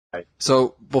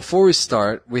So before we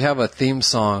start, we have a theme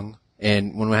song,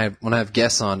 and when I have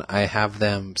guests on, I have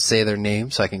them say their name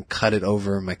so I can cut it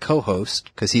over my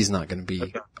co-host because he's not going to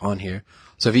be on here.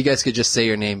 So if you guys could just say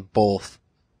your name both,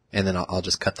 and then I'll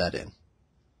just cut that in.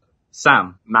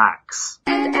 Sam, Max,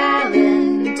 and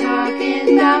Alan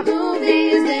talking about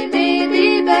movies. They may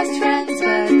be best friends,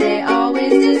 but they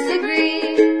always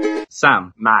disagree.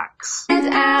 Sam, Max,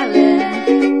 and Alan,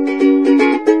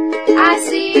 I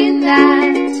seen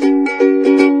that.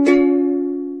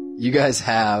 You guys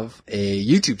have a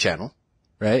YouTube channel,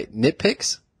 right?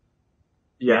 Nitpix?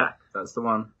 Yeah, that's the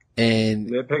one. And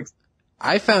Nitpix.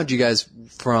 I found you guys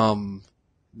from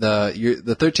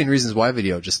the 13 Reasons Why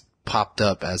video just popped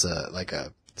up as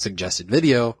a suggested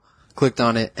video, clicked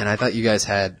on it, and I thought you guys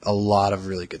had a lot of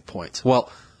really good points.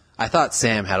 Well, I thought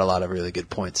Sam had a lot of really good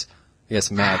points.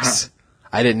 Yes, Max,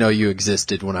 I didn't know you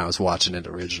existed when I was watching it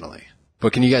originally.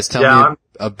 But can you guys tell me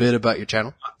a bit about your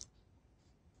channel?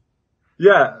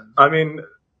 Yeah, I mean, do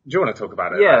you want to talk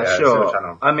about it? Yeah,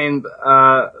 sure. I mean,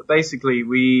 basically,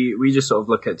 we just sort of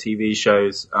look at TV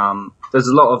shows. There's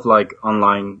a lot of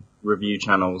online review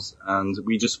channels, and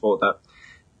we just thought that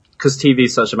because TV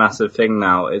is such a massive thing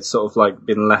now, it's sort of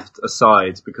been left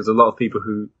aside because a lot of people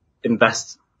who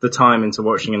invest the time into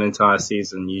watching an entire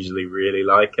season usually really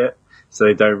like it, so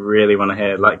they don't really want to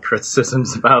hear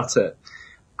criticisms about it.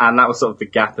 And that was sort of the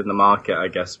gap in the market, I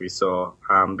guess, we saw,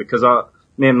 because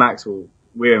me and Max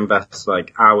we invest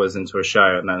hours into a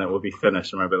show, and then it will be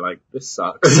finished, and we'll be like, this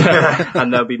sucks.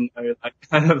 And there'll be no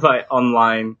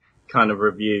online kind of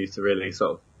review to really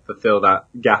sort of fulfill that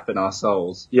gap in our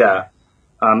souls. Yeah.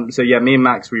 So yeah, me and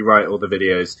Max, we write all the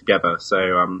videos together.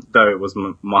 So though it was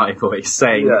my voice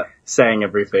saying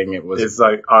everything, it's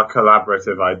our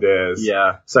collaborative ideas.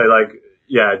 Yeah. So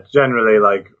generally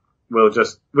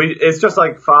it's just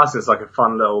for us, it's a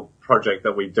fun little project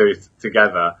that we do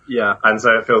together. Yeah. And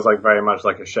so it feels very much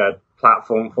like a shared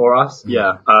platform for us.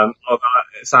 Yeah.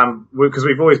 Sam, because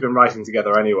we've always been writing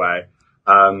together anyway.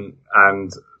 And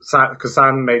because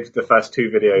Sam made the first 2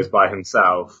 videos by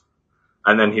himself,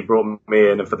 and then he brought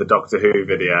me in for the Doctor Who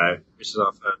video, which is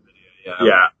our third video. Yeah.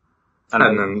 Yeah.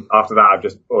 And then after that, I've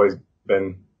just always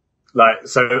been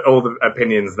so all the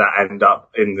opinions that end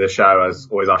up in the show as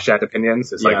always our shared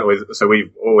opinions. It's always, so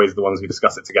we've always the ones who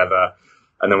discuss it together,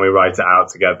 and then we write it out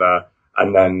together,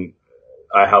 and then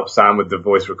I help Sam with the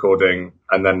voice recording,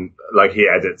 and then he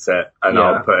edits it, and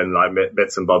I'll put in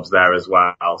bits and bobs there as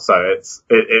well. So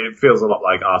it feels a lot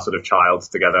like our sort of child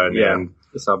together in the end.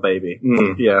 It's our baby.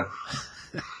 Mm. Yeah.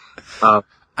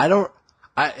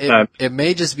 It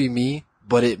may just be me,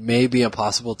 but it may be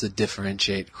impossible to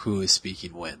differentiate who is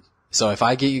speaking when. So if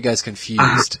I get you guys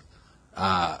confused,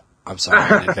 I'm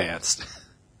sorry in advance.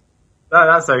 No,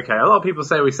 that's okay. A lot of people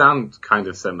say we sound kind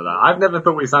of similar. I've never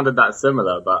thought we sounded that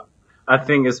similar, but I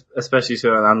think especially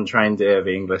to an untrained ear,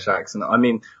 the English accent. I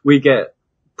mean, we get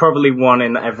probably 1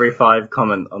 in every 5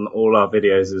 comment on all our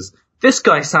videos is, this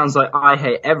guy sounds like I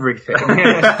hate everything.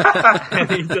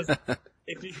 And he just,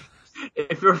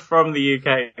 if you're from the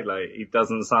UK, he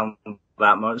doesn't sound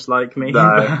that much like me.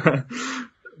 No.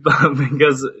 But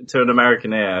because to an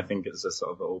American ear, I think it's just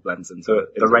sort of, it all blends into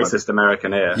it. The racist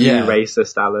American ear. Yeah. You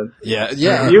racist, Alan.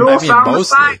 Yeah. You all sound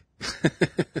mostly.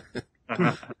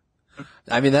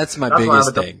 I mean, that's my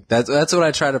biggest thing. That's what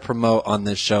I try to promote on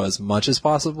this show as much as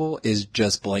possible, is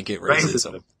just blanket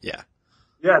racism. Yeah.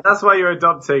 Yeah, that's why you're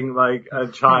adopting a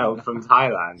child from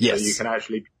Thailand. Yes. So you can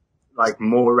actually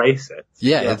more racist.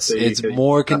 Yeah, it's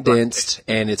more condensed,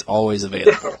 and it's always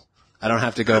available. I don't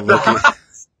have to go looking.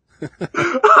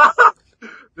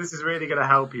 This is really going to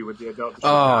help you with the adoption.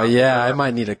 Oh yeah, I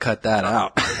might need to cut that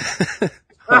out.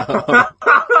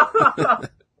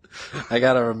 I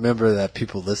gotta remember that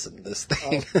people listen to this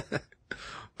thing.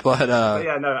 But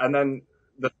yeah, no, and then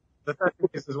the 13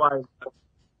 reasons why.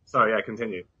 Sorry, yeah,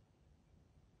 continue.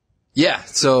 Yeah,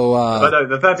 so but no,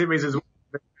 the 13 reasons.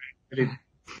 The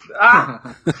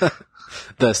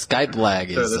Skype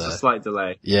lag is. So there's a slight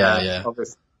delay. Yeah.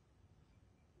 Obviously.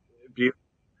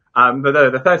 But no,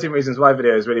 the 13 Reasons Why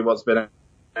video is really what's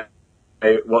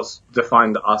what's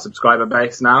defined our subscriber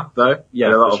base now, though. Yeah,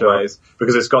 in a lot of sure. ways,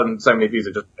 because it's gotten so many views.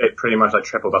 It pretty much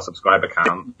tripled our subscriber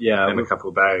count. In a couple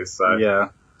of days. So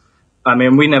yeah. I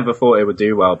mean, we never thought it would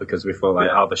do well because we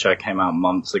thought the show came out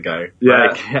months ago.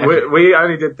 Yeah, we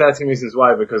only did 13 Reasons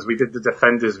Why because we did the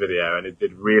Defenders video and it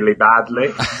did really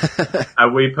badly,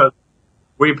 and we put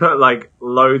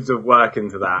loads of work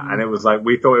into that, and it was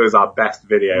we thought it was our best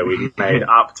video we made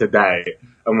up to date,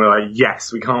 and we're like,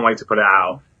 yes, we can't wait to put it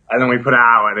out. And then we put it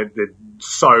out, and it did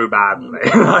so badly.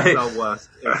 It's our worst.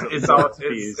 It's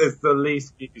the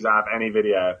least views out of any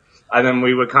video. And then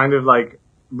we were kind of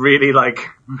really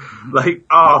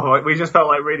we just felt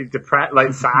like really depressed,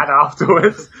 like sad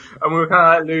afterwards, and we were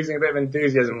kind of like losing a bit of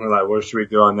enthusiasm. We were like, what should we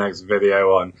do our next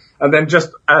video on? And then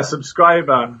just a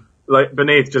subscriber like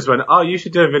beneath just went, oh, you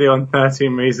should do a video on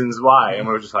 13 reasons why, and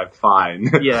we were just like, fine.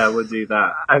 Yeah, we'll do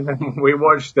that. And then we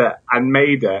watched it and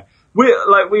made it. We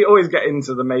always get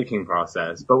into the making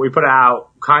process, but we put it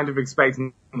out kind of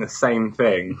expecting the same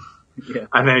thing. Yeah.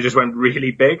 And then it just went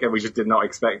really big, and we just did not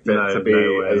expect it to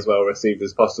be as well received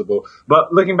as possible.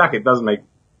 But looking back, it does make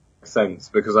sense,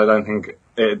 because I don't think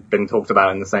it had been talked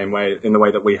about in the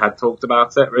way that we had talked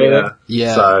about it, really.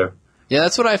 Yeah. So, yeah,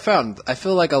 that's what I found. I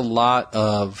feel like a lot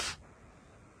of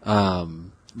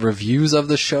reviews of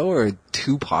the show are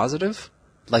too positive.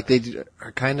 Like, they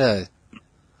are kind of...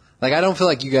 Like, I don't feel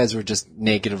like you guys were just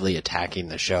negatively attacking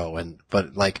the show,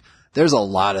 but like, there's a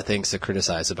lot of things to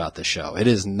criticize about the show. It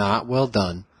is not well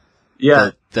done.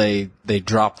 yeah. They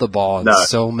drop the ball in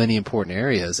so many important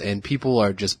areas, and people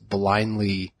are just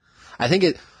blindly... I think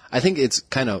it's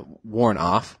kind of worn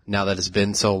off now that it's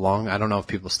been so long. I don't know if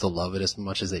people still love it as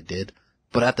much as they did,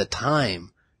 but at the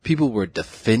time, people were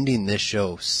defending this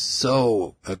show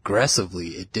so aggressively,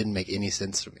 it didn't make any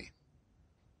sense to me.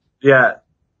 Yeah,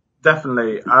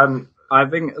 definitely. I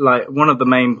think like one of the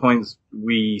main points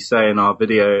we say in our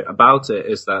video about it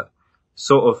is that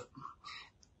sort of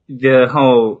the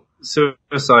whole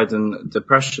suicide and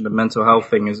depression and mental health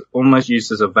thing is almost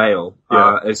used as a veil.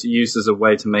 Yeah. It's used as a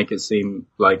way to make it seem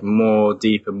like more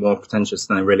deep and more pretentious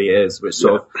than it really is, which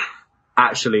sort of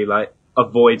actually like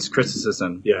avoids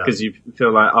criticism. Yeah. Because you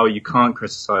feel like, oh, you can't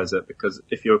criticize it, because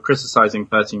if you're criticizing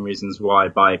 13 Reasons Why,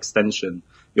 by extension,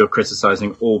 you're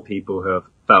criticizing all people who have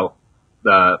felt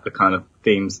the kind of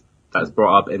themes that's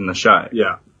brought up in the show.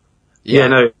 Yeah,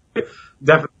 no,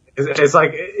 definitely. It's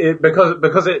like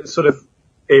because it sort of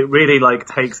it really like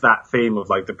takes that theme of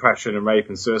like depression and rape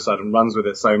and suicide and runs with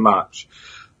it so much.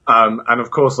 And of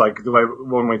course, like the way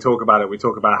when we talk about it, we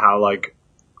talk about how like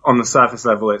on the surface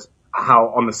level, it's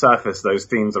how on the surface those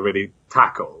themes are really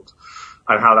tackled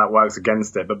and how that works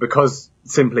against it. But because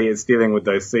simply it's dealing with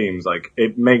those themes, like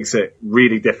it makes it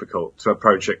really difficult to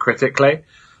approach it critically.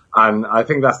 And I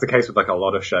think that's the case with like a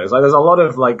lot of shows. Like there's a lot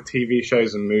of like TV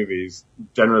shows and movies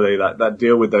generally that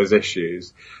deal with those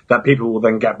issues that people will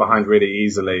then get behind really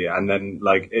easily. And then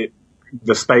like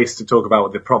the space to talk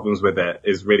about the problems with it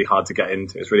is really hard to get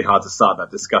into. It's really hard to start that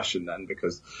discussion then,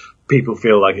 because people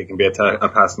feel like it can be a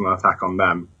personal attack on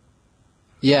them.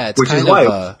 Yeah, it's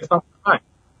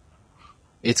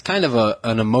kind of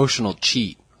an emotional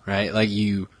cheat, right? Like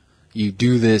you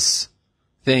do this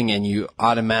thing and you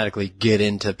automatically get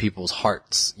into people's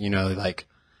hearts, you know, like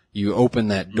you open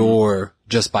that door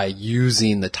just by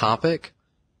using the topic,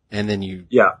 and then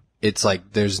it's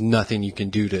like there's nothing you can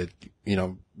do to, you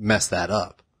know, mess that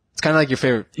up. It's kind of like your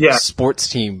favorite sports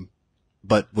team,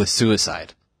 but with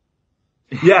suicide.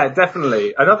 Yeah,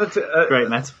 definitely. Another great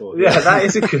metaphor. Yeah, that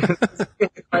is a good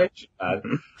question,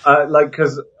 man.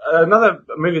 Cause another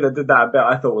movie that did that a bit,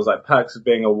 I thought, was like Perks of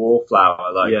Being a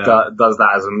Wallflower. Does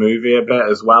that as a movie a bit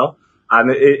as well. And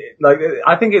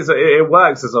I think it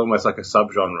works as almost like a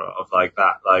subgenre of like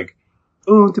that, like,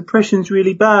 oh, depression's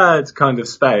really bad kind of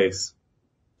space.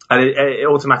 And it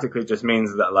automatically just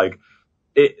means that like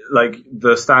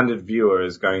the standard viewer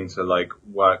is going to like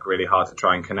work really hard to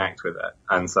try and connect with it.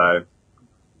 And so,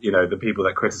 you know, the people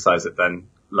that criticize it then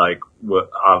like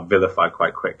are vilified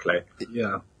quite quickly.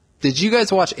 Yeah. Did you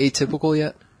guys watch Atypical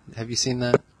yet? Have you seen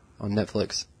that on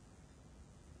Netflix?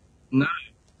 No.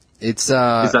 It's is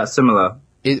that similar?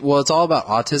 It's all about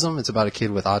autism. It's about a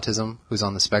kid with autism who's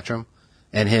on the spectrum,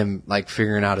 and him like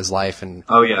figuring out his life. And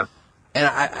oh yeah. And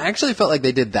I actually felt like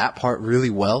they did that part really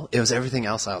well. It was everything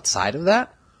else outside of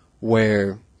that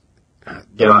where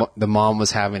the mom was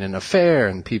having an affair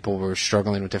and people were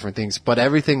struggling with different things, but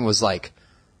everything was like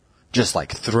just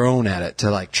like thrown at it to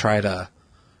like try to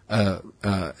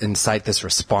incite this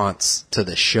response to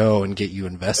the show and get you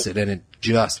invested, and it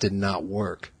just did not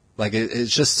work. Like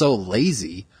it's just so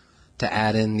lazy to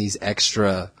add in these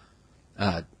extra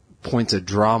points of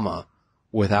drama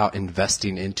without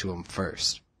investing into them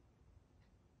first.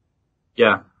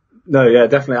 Yeah. No, yeah,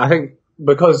 definitely. I think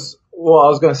because what I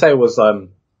was going to say was I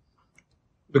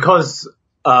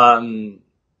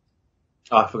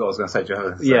forgot what I was going to say.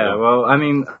 Yeah, well, I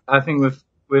mean, I think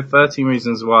with 13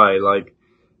 Reasons Why, like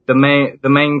the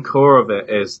main core of it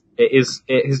is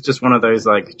just one of those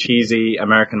like cheesy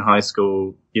American high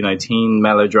school, you know, teen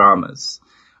melodramas.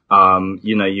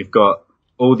 You know, you've got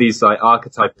all these like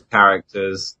archetypal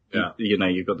characters. Yeah. You know,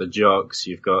 you've got the jocks,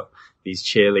 you've got these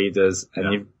cheerleaders,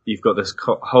 and you've got this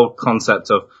whole concept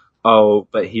of, oh,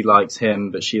 but he likes him,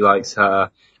 but she likes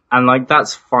her. And like,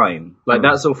 that's fine. Like,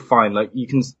 that's all fine. Like,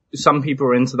 some people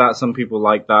are into that, some people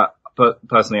like that. But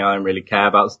personally, I don't really care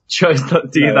about shows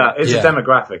that do that. It's a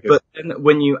demographic. But then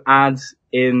when you add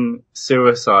in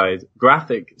suicide,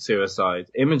 graphic suicide,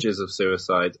 images of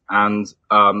suicide, and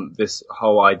this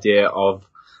whole idea of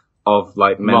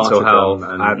like mental health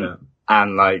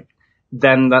and like,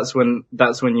 then that's when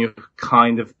you're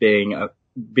kind of being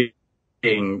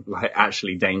like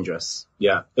actually dangerous.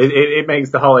 Yeah, it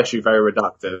makes the whole issue very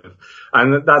reductive,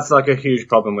 and that's like a huge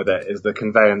problem with it, is the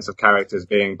conveyance of characters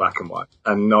being black and white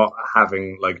and not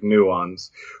having like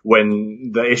nuance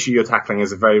when the issue you're tackling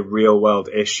is a very real world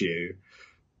issue.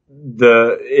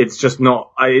 It just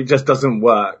doesn't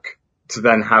work to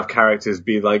then have characters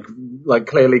be like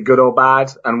clearly good or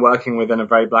bad and working within a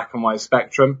very black and white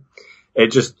spectrum.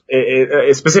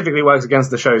 It specifically works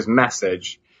against the show's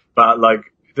message, but like,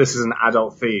 this is an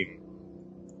adult theme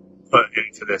put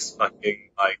into this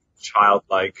fucking like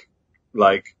childlike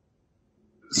like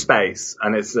space,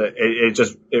 and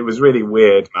it was really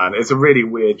weird, man. It's a really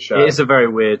weird show. It is a very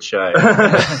weird show.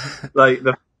 Like,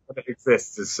 the fact that it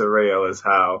exists is surreal as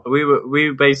hell.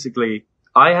 We basically,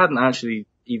 I hadn't actually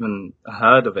even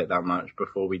heard of it that much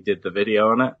before we did the video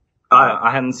on it.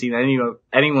 I hadn't seen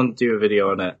anyone do a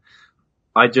video on it.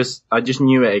 I just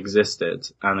knew it existed,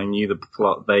 and I knew the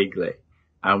plot vaguely.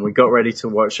 And we got ready to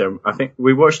watch it. I think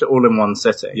we watched it all in one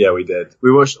sitting. Yeah, we did.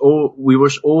 We watched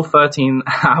all 13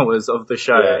 hours of the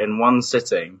show in one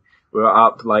sitting. We were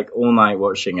up like all night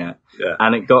watching it. Yeah.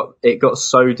 And it got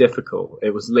so difficult.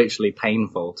 It was literally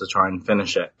painful to try and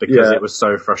finish it because it was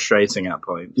so frustrating at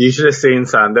points. You should have seen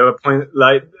Sam. There were points,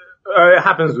 like, it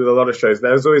happens with a lot of shows.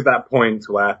 There's always that point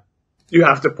where you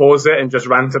have to pause it and just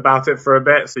rant about it for a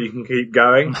bit so you can keep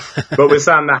going. But with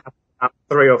Sam, that happened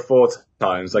 3 or 4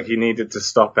 times. Like, he needed to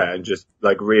stop it and just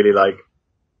like really like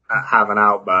have an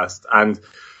outburst. And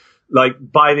like,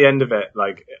 by the end of it,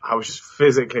 like, I was just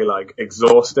physically like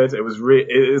exhausted.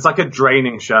 It's like a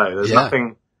draining show. There's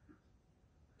nothing,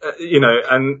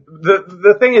 and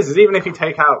the thing is even if you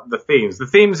take out the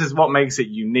themes is what makes it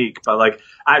unique, but like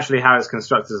actually how it's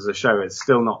constructed as a show, it's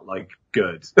still not like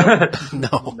good.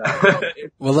 No.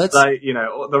 Well, let's, like,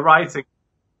 the writing.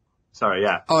 Sorry,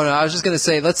 yeah. Oh no, I was just gonna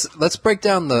say, let's break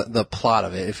down the plot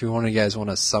of it if you guys want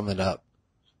to sum it up.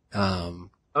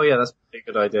 Oh yeah, that's a pretty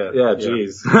good idea. Yeah,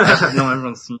 jeez. No,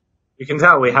 everyone's seen. You can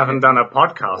tell we haven't done a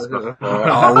podcast before.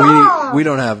 Oh, we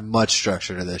don't have much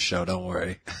structure to this show. Don't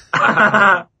worry.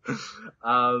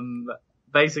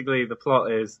 Basically, the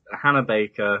plot is Hannah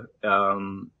Baker.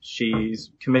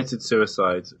 She's committed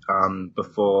suicide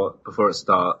before it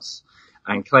starts,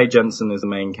 and Clay Jensen is the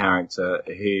main character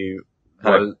who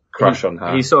had a crush on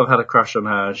her. He sort of had a crush on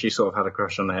her. She sort of had a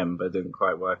crush on him, but it didn't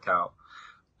quite work out.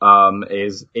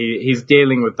 He's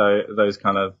dealing with those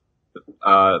kind of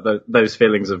those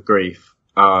feelings of grief.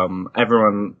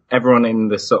 Everyone in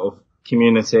this sort of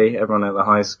community, everyone at the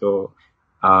high school,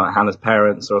 Hannah's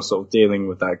parents are sort of dealing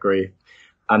with that grief.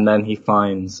 And then he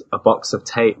finds a box of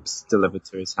tapes delivered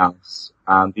to his house.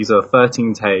 And these are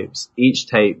 13 tapes. Each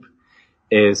tape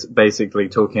is basically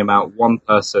talking about one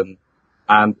person.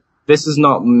 And this is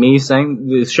not me saying,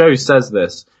 the show says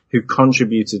this, who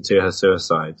contributed to her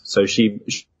suicide. So she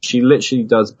literally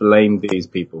does blame these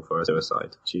people for her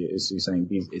suicide. She's saying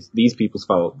it's these people's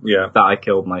fault that I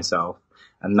killed myself.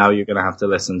 And now you're going to have to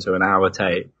listen to an hour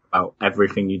tape about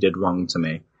everything you did wrong to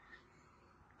me.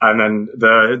 And then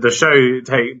the show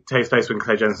takes place when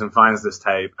Clay Jensen finds this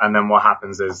tape, and then what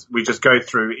happens is we just go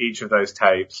through each of those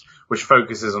tapes, which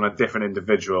focuses on a different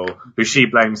individual who she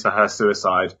blames for her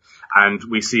suicide, and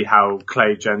we see how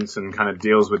Clay Jensen kind of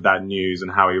deals with that news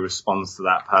and how he responds to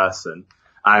that person.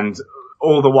 And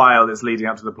all the while it's leading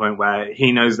up to the point where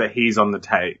he knows that he's on the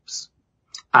tapes.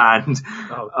 And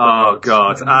oh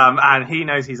god, and he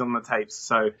knows he's on the tapes,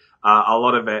 so a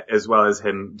lot of it, as well as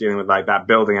him dealing with like that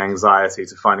building anxiety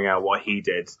to finding out what he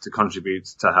did to contribute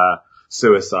to her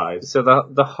suicide. So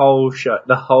the whole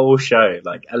show,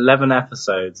 like 11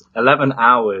 episodes, 11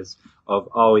 hours of,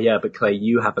 oh yeah, but Clay,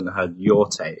 you haven't heard your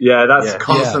tape. Yeah, that's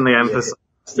constantly emphasized.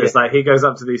 It's like he goes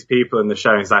up to these people in the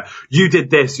show and he's like, you did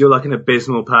this, you're like an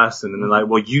abysmal person. And they're like,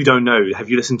 well, you don't know. Have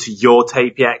you listened to your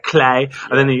tape yet, Clay?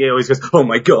 And then he always goes, oh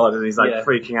my god. And he's like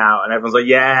freaking out. And everyone's like,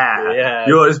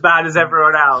 you're as bad as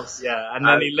everyone else. Yeah. And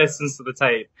then he listens to the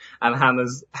tape and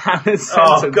Hannah's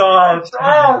oh god.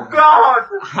 Oh god.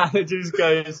 Hannah just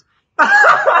goes,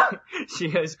 she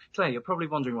goes, Clay, you're probably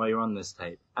wondering why you're on this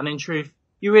tape. And in truth,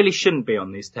 you really shouldn't be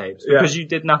on these tapes because you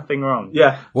did nothing wrong.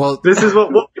 Yeah. Well, this is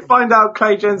what we find out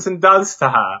Clay Jensen does to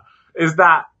her is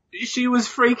that she was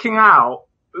freaking out.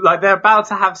 Like, they're about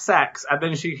to have sex and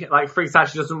then she like freaks out.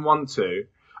 She doesn't want to.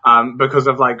 because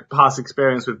of like past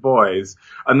experience with boys.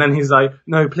 And then he's like,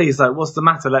 no, please, like, what's the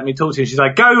matter? Let me talk to you. She's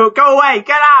like, go away,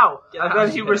 get out. And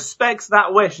then he respects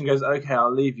that wish and goes, okay,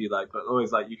 I'll leave you, like, but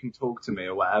always like, you can talk to me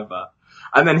or whatever.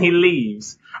 And then he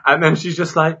leaves. And then she's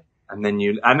just like, and then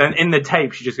in the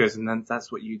tape, she just goes, and then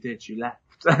that's what you did. You left.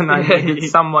 And I needed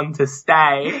someone to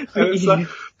stay. And it's like,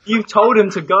 You've told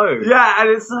him to go. yeah. And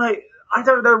it's like, I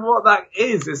don't know what that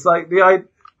is. It's like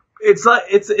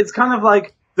it's kind of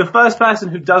like the first person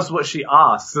who does what she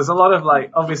asks. There's a lot of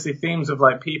like, obviously themes of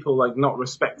like people like not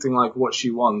respecting like what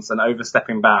she wants and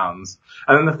overstepping bounds.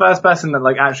 And then the first person that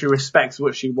like actually respects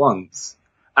what she wants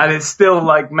and it still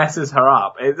like messes her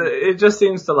up. It just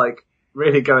seems to like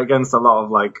really go against a lot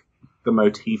of like the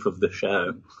motif of the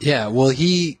show. Yeah, well,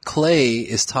 Clay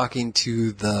is talking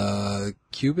to the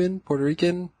Puerto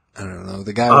Rican, I don't know,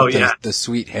 the guy with the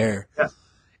sweet hair. Yeah.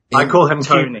 I call him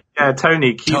Tony.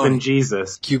 Tony, Cuban Tony.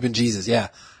 Jesus. Cuban Jesus, yeah.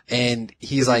 And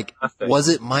he's like, was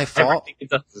it my fault? Everything he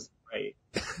does is great.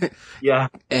 Yeah.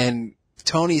 And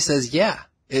Tony says, yeah.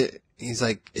 He's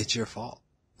like, it's your fault.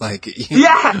 Like,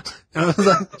 yeah! And I was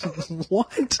like,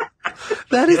 what?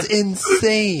 That is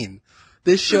insane.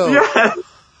 This show. Yeah.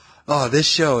 Oh, this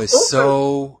show is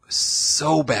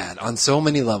so bad on so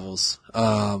many levels.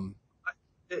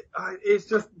 It's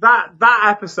just that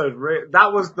episode.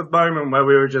 That was the moment where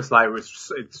we were just like,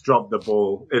 it's dropped the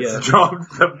ball. It's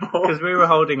dropped the ball because we were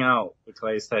holding out for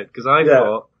Clay's tape. Because I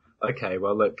thought, okay,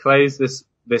 well, look, Clay's this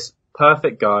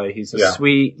perfect guy. He's a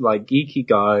sweet, like geeky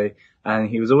guy, and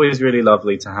he was always really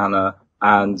lovely to Hannah.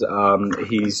 And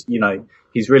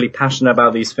he's really passionate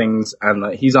about these things,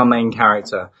 and he's our main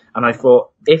character. And I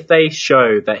thought, if they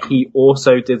show that he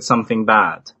also did something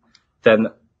bad, then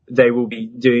they will be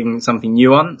doing something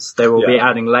nuanced. They will be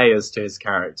adding layers to his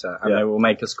character, and they will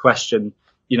make us question,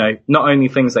 not only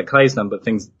things that Clay's done, but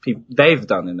things they've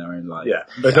done in their own life. Yeah,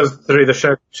 because through the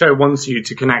show wants you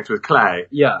to connect with Clay.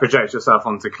 Yeah. Project yourself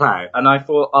onto Clay. And I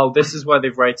thought, this is why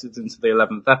they've rated into the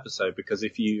 11th episode, because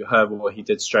if you heard what he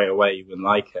did straight away, you wouldn't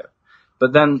like it.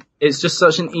 But then it's just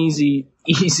such an easy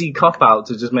cop-out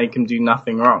to just make him do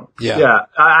nothing wrong. Yeah.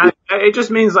 Yeah. It just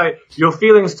means, like, your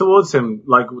feelings towards him,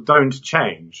 like, don't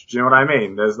change. Do you know what I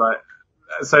mean? There's, like,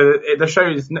 so the show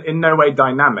is in no way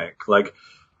dynamic. Like,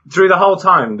 through the whole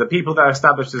time, the people that are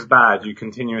established as bad, you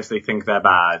continuously think they're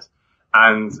bad.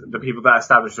 And the people that are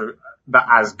established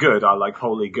as good are, like,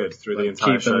 wholly good through the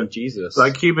entire show. Cuban Jesus.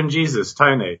 Like, Cuban Jesus,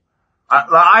 Tony.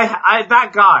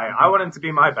 That guy, I want him to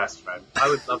be my best friend. I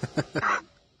would love him.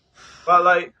 But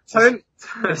like,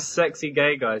 a sexy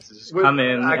gay guy to just come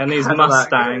in and his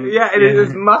Mustang.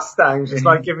 His Mustang, just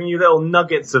like giving you little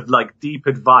nuggets of like deep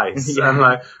advice and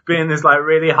like being this like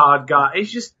really hard guy.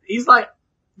 He's like,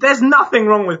 there's nothing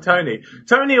wrong with Tony.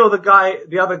 Tony or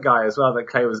the other guy as well that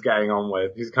Clay was getting on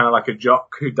with. He's kind of like a jock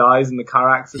who dies in the car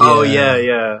accident. Oh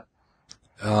yeah.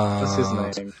 What's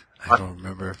his name? I don't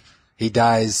remember. He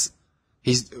dies.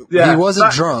 He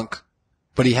wasn't drunk,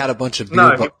 but he had a bunch of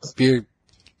beer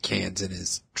cans in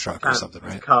his truck or something,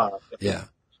 right? Car. Yeah.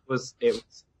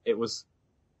 It was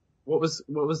what was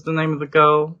the name of the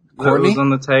girl Courtney? that was on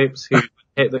the tapes? Who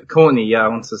hit Courtney? Yeah, I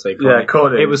wanted to say Courtney. Yeah,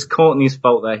 Courtney. It was Courtney's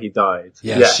fault that he died.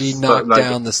 Yeah, yes, she knocked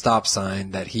down the stop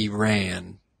sign that he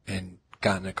ran and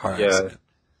got in a car accident.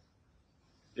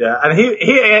 Yeah,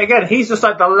 and he's just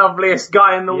like the loveliest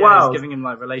guy in the world. He's giving him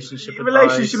like relationship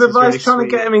advice, really trying to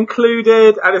get him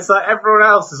included, and it's like everyone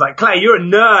else is like, Clay, you're a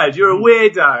nerd, you're a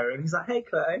weirdo, and he's like, hey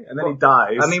Clay, and then he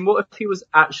dies. I mean, what if he was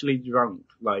actually drunk,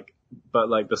 but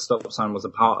the stop sign was a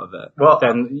part of it? Well,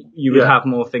 then you would have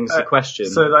more things to question.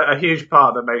 So like a huge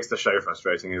part that makes the show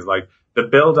frustrating is like the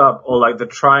build up or like the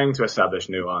trying to establish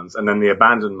nuance, and then the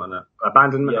abandonment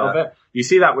of it. You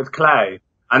see that with Clay.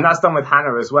 And that's done with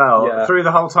Hannah as well. Yeah. Through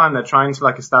the whole time, they're trying to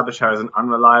like establish her as an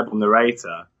unreliable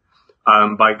narrator,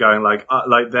 by going like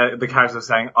the characters are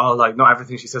saying, like not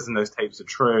everything she says in those tapes are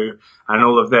true, and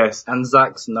all of this. And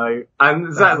Zach's note. And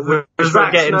which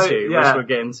we'll get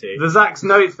into. The Zach's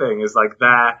note thing is like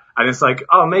there, and it's like,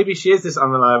 maybe she is this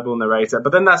unreliable narrator,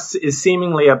 but then that is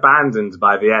seemingly abandoned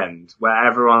by the end, where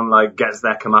everyone like gets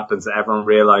their comeuppance, and everyone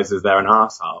realizes they're an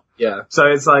arsehole. Yeah. So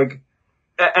it's like,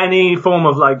 any form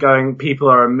of like going, people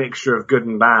are a mixture of good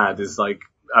and bad is like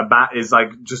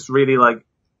just really like,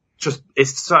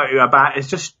 it's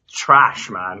just trash,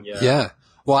 man. Yeah.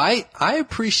 Well, I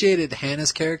appreciated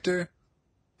Hannah's character.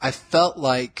 I felt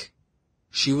like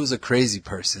she was a crazy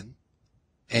person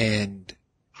and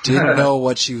didn't know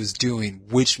what she was doing,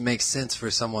 which makes sense for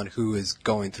someone who is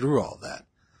going through all that.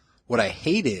 What I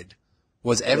hated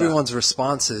was everyone's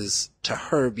responses to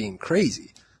her being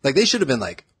crazy. Like, they should have been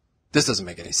like, this doesn't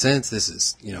make any sense. This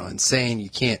is, insane. You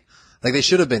can't, Like, they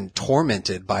should have been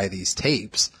tormented by these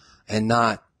tapes and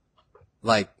not,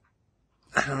 like,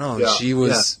 I don't know,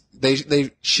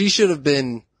 she should have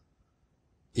been,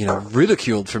 you know,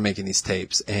 ridiculed for making these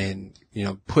tapes and, you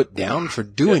know, put down for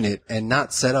doing it and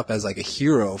not set up as like a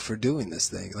hero for doing this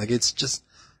thing. Like, it's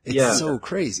so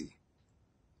crazy.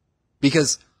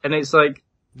 Because. And it's like.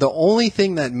 The only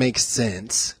thing that makes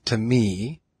sense to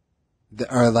me,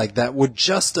 or like that would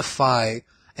justify,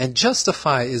 and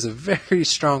justify is a very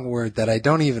strong word that I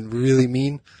don't even really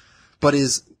mean, but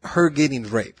is her getting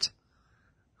raped.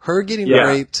 Her getting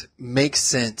raped makes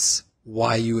sense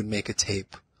why you would make a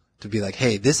tape to be like,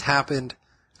 hey, this happened,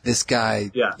 this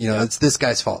guy, it's this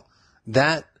guy's fault.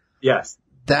 That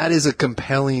is a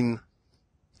compelling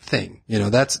thing. You know,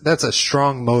 that's a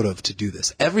strong motive to do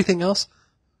this. Everything else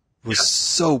was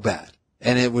so bad.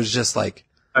 And it was just like,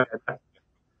 it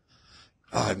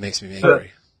makes me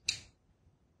angry.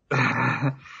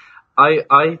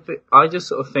 I just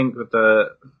sort of think that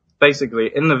basically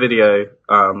in the video,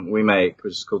 we make,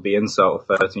 which is called The Insult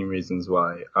of 13 Reasons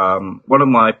Why, one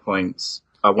of our points,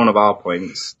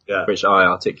 which I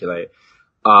articulate,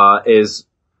 is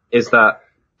that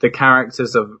the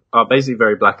characters are basically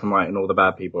very black and white and all the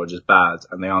bad people are just bad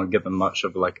and they aren't given much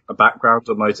of like a background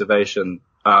or motivation.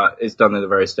 It's done in a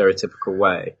very stereotypical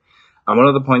way. And one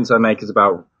of the points I make is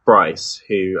about Bryce,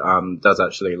 who does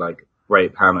actually like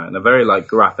rape Hannah in a very like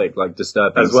graphic, like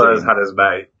disturbing as well scene. as Hannah's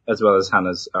mate, as well as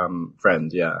Hannah's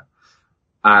friend, yeah.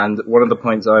 And one of the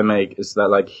points I make is that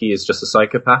like he is just a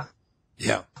psychopath.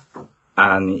 Yeah.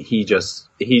 And he just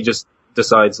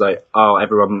decides like, oh,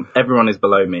 everyone is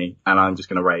below me and I'm just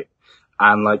gonna rape.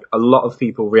 And like a lot of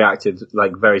people reacted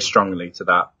like very strongly to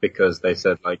that because they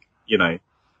said like, you know,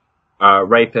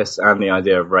 rapists and the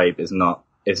idea of rape is not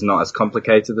as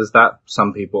complicated as that.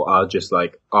 Some people are just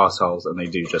like assholes and they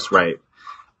do just rape.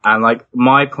 And like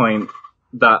my point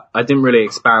that I didn't really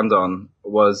expand on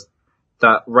was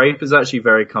that rape is actually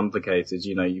very complicated.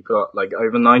 You know, you've got like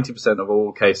over 90% of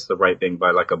all cases of rape being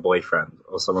by like a boyfriend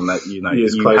or someone that, you know, you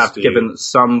have given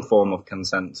some form of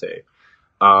consent to.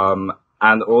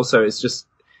 And also it's just,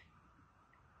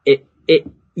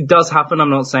 it does happen. I'm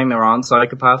not saying there aren't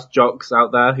psychopaths, jocks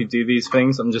out there who do these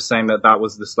things. I'm just saying that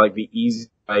was just like the easy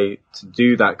way to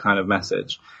do that kind of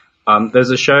message. There's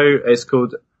a show,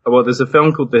 there's a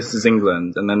film called This Is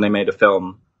England, and then they made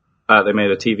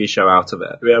a TV show out of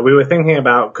it. Yeah, we were thinking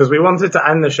about, because we wanted to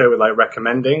end the show with like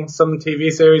recommending some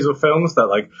TV series or films that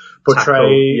like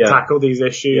tackle these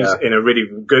issues in a really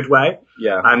good way.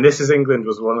 Yeah. And This Is England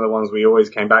was one of the ones we always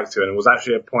came back to, and it was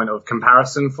actually a point of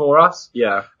comparison for us.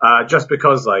 Yeah. Just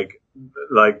because like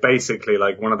basically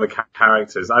like one of the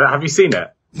characters, have you seen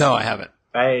it? No, I haven't.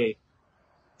 Hey.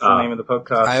 That's the name of the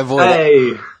podcast.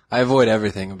 I avoid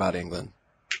everything about England.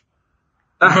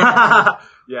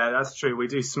 Yeah, that's true. We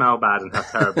do smell bad and have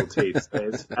terrible teeth.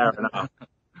 It's fair enough.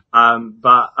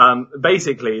 But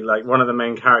basically, like, one of the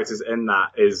main characters in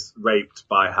that is raped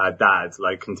by her dad,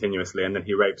 like, continuously, and then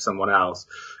he rapes someone else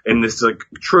in this, like,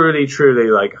 truly,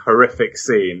 like, horrific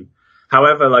scene.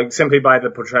 However, like, simply by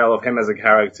the portrayal of him as a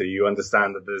character, you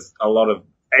understand that there's a lot of,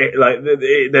 like,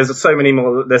 there's so many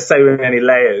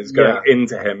layers going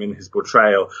into him in his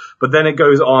portrayal. But then it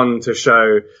goes on to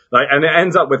show, like, and it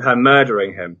ends up with her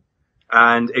murdering him.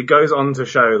 And it goes on to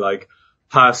show, like,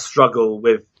 her struggle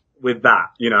with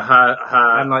that, you know, her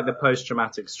and like the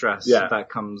post-traumatic stress that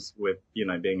comes with, you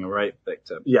know, being a rape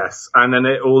victim. Yes. And then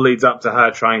it all leads up to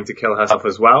her trying to kill herself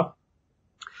as well.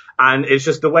 And it's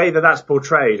just the way that that's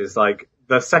portrayed is like,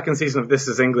 the second season of This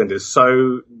Is England is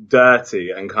so dirty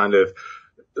and kind of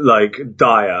like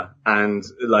dire, and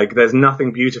like there's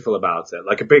nothing beautiful about it.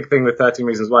 Like, a big thing with 13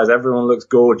 Reasons Why is everyone looks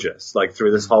gorgeous, like,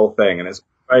 through this whole thing, and it's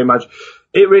very much,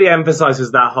 it really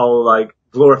emphasizes that whole like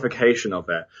glorification of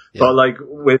it. Yeah. But like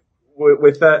with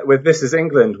This Is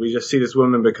England, we just see this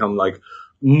woman become like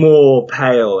more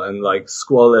pale and like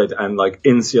squalid and like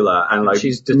insular, and like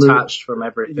she's detached from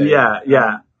everything.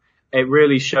 Yeah. It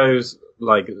really shows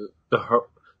like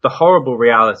the horrible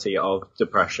reality of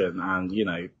depression and, you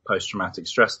know, post-traumatic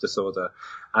stress disorder.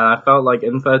 And I felt like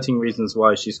in 13 Reasons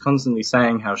Why, she's constantly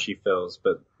saying how she feels,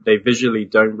 but they visually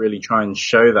don't really try and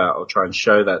show that, or try and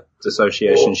show that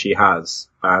dissociation she has.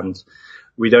 And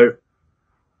we don't,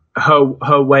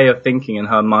 her way of thinking and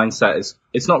her mindset is,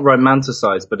 it's not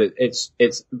romanticized, but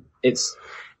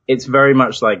it's very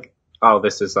much like, oh,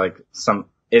 this is like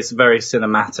it's very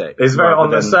cinematic. It's very on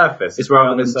the surface. It's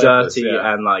rather than dirty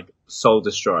and like soul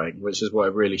destroying, which is what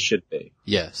it really should be.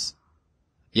 Yes.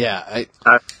 Yeah.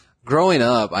 Growing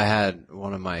up, I had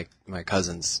one of my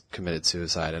cousins committed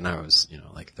suicide, and I was, you know,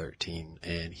 like 13,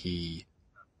 and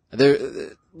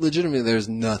legitimately, there's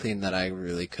nothing that I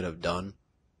really could have done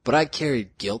But I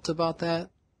carried guilt about that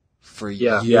for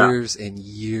Yeah. years and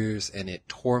years, and it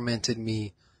tormented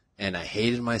me, and I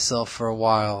hated myself for a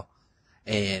while.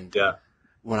 And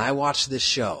when I watched this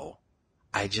show,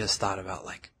 I just thought about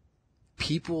like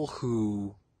people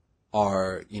who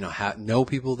are, you know, know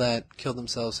people that killed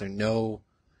themselves or know,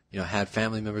 you know, had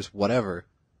family members, whatever,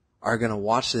 are going to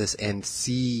watch this and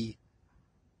see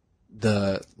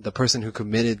the person who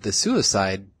committed the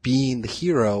suicide being the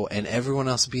hero and everyone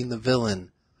else being the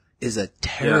villain is a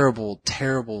terrible,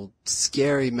 terrible,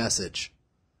 scary message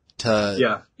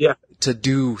to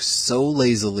do so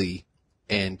lazily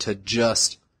and to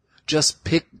just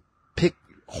pick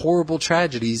horrible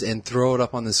tragedies and throw it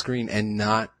up on the screen and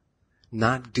not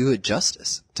do it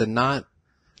justice, to not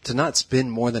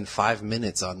spend more than 5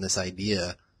 minutes on this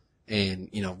idea and,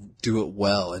 you know, do it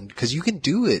well. And cause you can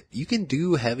do it. You can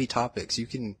do heavy topics. You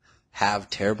can have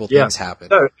terrible things happen.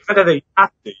 No,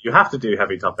 you have to do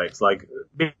heavy topics. Like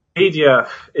media,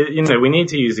 you know, we need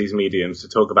to use these mediums to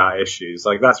talk about issues.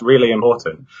 Like that's really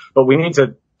important, but we need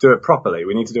to do it properly.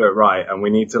 We need to do it right. And we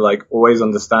need to like always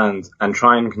understand and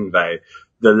try and convey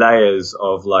the layers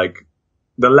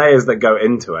that go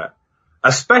into it,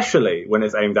 especially when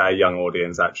it's aimed at a young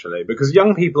audience, actually, because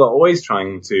young people are always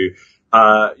trying to,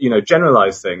 you know,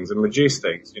 generalize things and reduce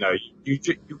things. You know, you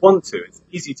want to, it's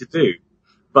easy to do,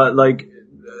 but like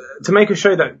to make a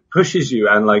show that pushes you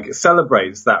and like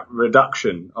celebrates that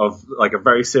reduction of like a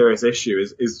very serious issue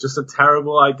is just a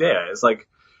terrible idea. It's like,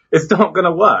 it's not going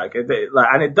to work.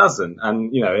 And it doesn't.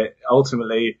 And, you know, it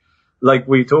ultimately, like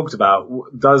we talked about,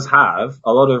 does have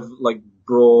a lot of like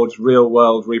broad real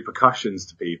world repercussions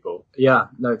to people. Yeah,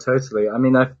 no, totally. I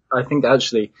mean, I think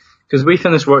actually, because we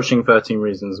finished watching 13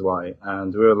 Reasons Why,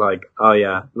 and we were like, oh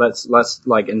yeah, let's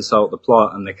like insult the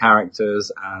plot and the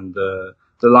characters and the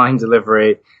line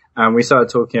delivery, and we started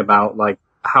talking about like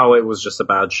how it was just a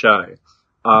bad show.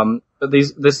 But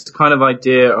this kind of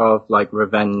idea of like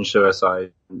revenge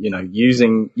suicide, you know,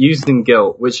 using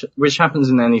guilt, which happens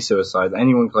in any suicide.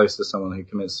 Anyone close to someone who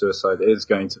commits suicide is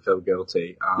going to feel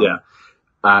guilty.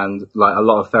 And like a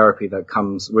lot of therapy that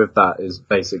comes with that is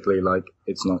basically like,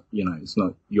 it's not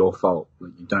your fault.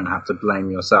 Like, you don't have to blame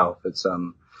yourself. It's,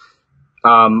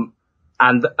 and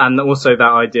also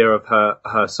that idea of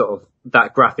her sort of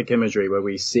that graphic imagery where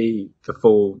we see the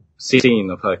full scene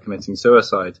of her committing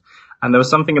suicide. And there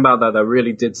was something about that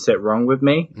really did sit wrong with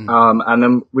me. And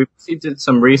then we did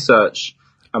some research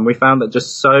and we found that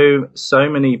just so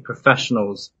many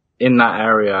professionals in that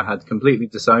area had completely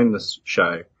disowned this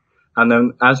show. And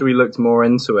then as we looked more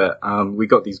into it, we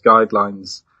got these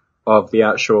guidelines of the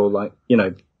actual, like, you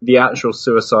know, the actual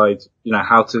suicide, you know,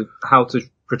 how to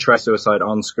portray suicide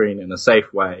on screen in a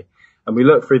safe way. And we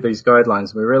looked through these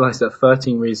guidelines and we realized that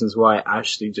 13 Reasons Why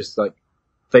actually just like,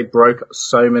 they broke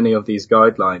so many of these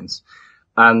guidelines.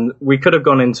 And we could have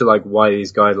gone into like why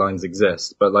these guidelines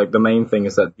exist, but like the main thing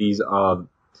is that these are,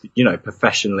 you know,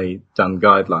 professionally done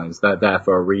guidelines. They're there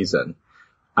for a reason.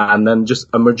 And then just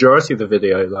a majority of the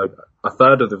video, like a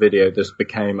third of the video, just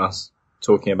became us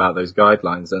talking about those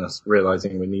guidelines and us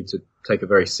realizing we need to take a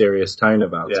very serious tone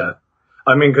about it.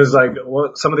 I mean, because like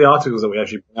some of the articles that we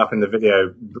actually bring up in the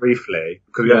video briefly,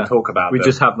 because we don't talk about them. We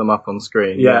just have them up on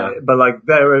screen. Yeah, but like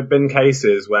there have been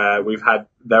cases where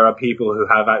there are people who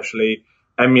have actually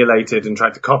emulated and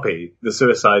tried to copy the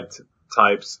suicide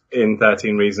types in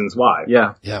 13 Reasons Why.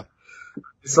 Yeah.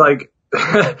 It's like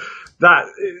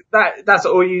that's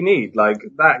all you need. Like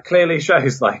that clearly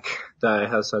shows like that it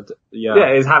has had,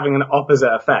 it's having an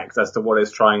opposite effect as to what it's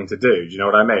trying to do. Do you know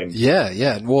what I mean?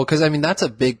 Yeah. Well, because I mean that's a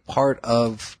big part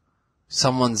of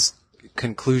someone's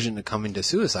conclusion to coming to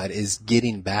suicide is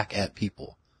getting back at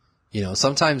people. You know,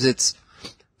 sometimes it's.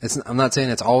 I'm not saying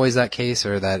it's always that case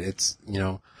or that it's, you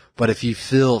know, but if you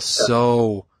feel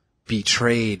so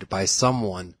betrayed by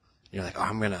someone, you're like, oh,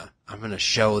 I'm gonna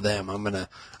show them. I'm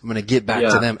gonna get back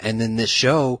to them. And then this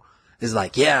show is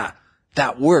like, yeah,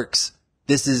 that works.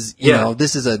 This is, you know,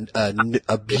 this is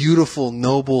a beautiful,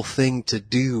 noble thing to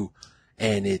do.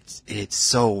 And it's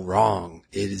so wrong.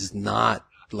 It is not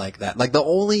like that. Like the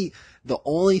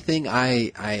only thing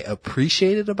I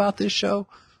appreciated about this show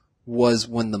was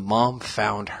when the mom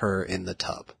found her in the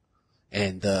tub.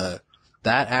 And that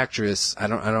actress, I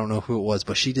don't know who it was,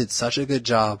 but she did such a good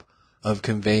job of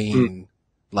conveying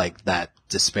like that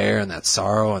despair and that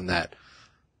sorrow and that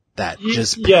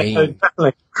just pain. Yeah,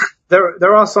 definitely.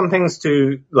 There are some things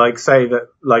to like say that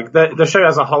like the show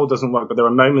as a whole doesn't work, but there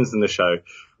are moments in the show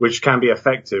which can be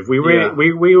effective. We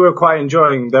were quite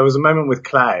enjoying. There was a moment with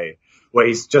Clay where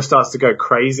he just starts to go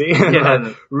crazy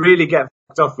and really get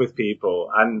fucked off with people,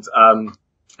 and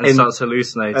And starts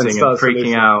hallucinating and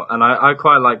freaking out. And I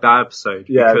quite like that episode.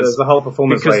 Yeah, there's the whole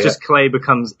performance because just Clay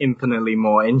becomes infinitely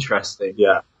more interesting.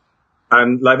 Yeah.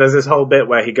 And like there's this whole bit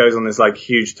where he goes on this like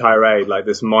huge tirade, like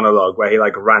this monologue where he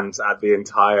like rants at the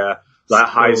entire like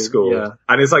high school. Yeah.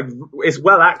 And it's like it's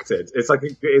well acted. It's like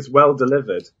it's well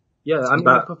delivered. Yeah, I mean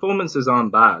the performances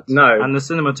aren't bad. No. And the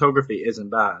cinematography isn't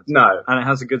bad. No. And it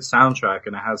has a good soundtrack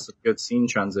and it has some good scene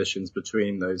transitions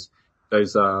between those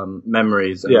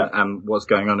memories and what's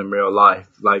going on in real life.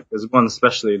 Like there's one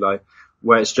especially like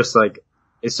where it's just like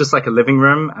a living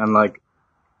room and like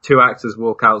two actors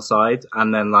walk outside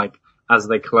and then like as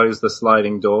they close the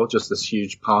sliding door, just this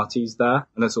huge party's there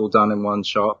and it's all done in one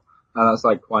shot and that's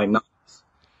like quite nice.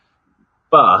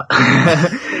 But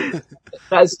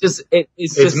that's just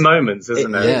it's just moments,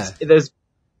 isn't it? Yeah.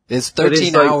 It's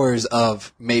 13 hours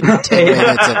of maybe 10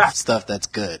 minutes of stuff that's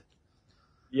good.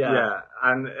 Yeah,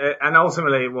 and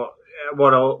ultimately, what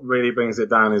really brings it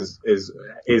down is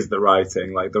the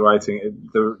writing. Like the writing,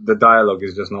 the dialogue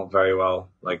is just not very well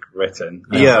like written.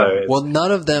 Yeah. So well,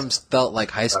 none of them felt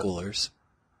like high schoolers.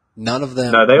 None of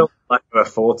them. No, they all like were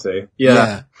 40.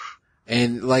 Yeah.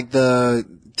 And like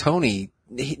Tony,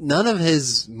 none of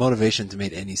his motivations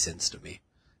made any sense to me.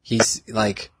 He's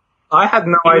like. I had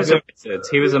no idea.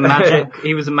 He was a magic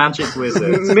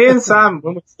wizard. Me and Sam,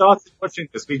 when we started watching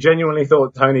this, we genuinely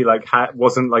thought Tony like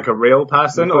wasn't like a real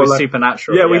person or like,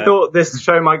 supernatural. Yeah, we thought this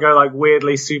show might go like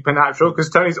weirdly supernatural because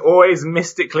Tony's always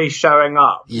mystically showing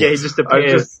up. Yes. Yeah, he just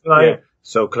appears.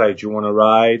 So Clay, do you want to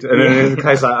ride? And then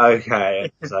Clay's like, okay.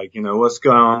 It's like, what's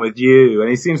going on with you? And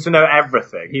he seems to know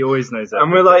everything. He always knows everything.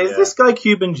 And we're like, is this guy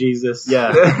Cuban Jesus?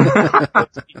 Yeah.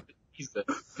 Jesus.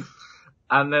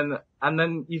 And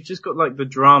then you've just got like the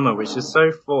drama, which is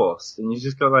so forced, and you've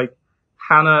just got like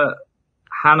Hannah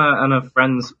and her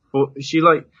friends. She's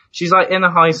like in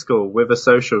a high school with a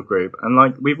social group, and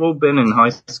like we've all been in high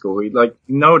school. We like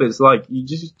know what it's like. You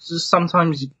just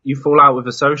sometimes you fall out with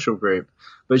a social group,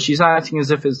 but she's acting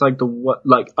as if it's like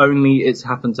only it's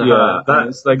happened to her.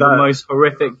 It's like the most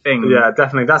horrific thing. Yeah,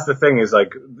 definitely. That's the thing is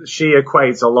like she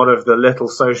equates a lot of the little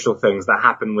social things that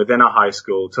happen within a high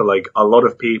school to like a lot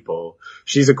of people.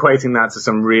 She's equating that to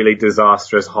some really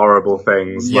disastrous, horrible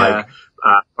things like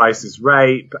Price's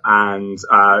rape and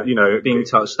being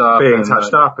touched up and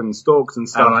stalked and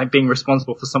stuff, and like being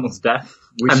responsible for someo's death,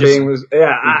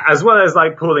 as well as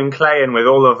like pulling Clay in with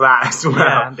all of that as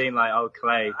well, and being like, oh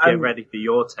Clay, get ready for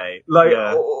your tape. Like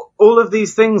all of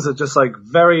these things are just like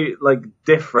very like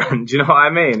different. Do you know what I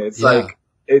mean? It's like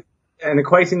and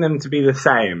equating them to be the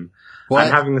same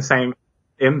and having the same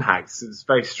impacts. It's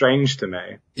very strange to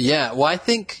me. Yeah, well, I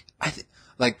think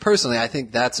like personally, I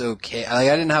think that's okay. Like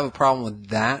I didn't have a problem with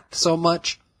that so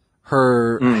much,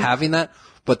 her having that,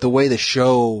 but the way the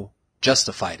show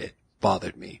justified it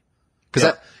bothered me.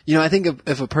 Because I think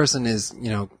if a person is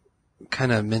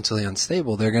kind of mentally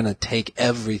unstable, they're gonna take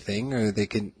everything, or they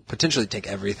can potentially take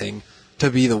everything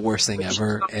to be the worst thing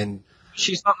ever. And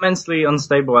she's not mentally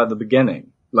unstable at the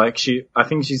beginning. Like I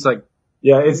think she's like.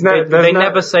 Yeah, it's they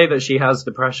never say that she has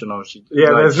depression or she.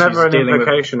 Yeah, there's never an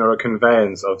implication or a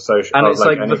conveyance of social. And it's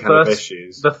like any kind of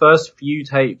issues. The first few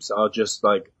tapes are just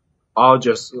like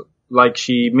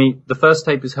the first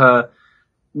tape is her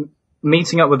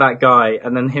meeting up with that guy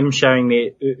and then him sharing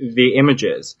the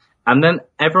images. And then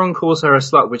everyone calls her a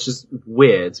slut, which is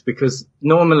weird because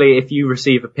normally if you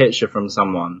receive a picture from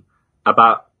someone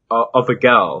of a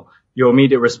girl, your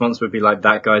immediate response would be like,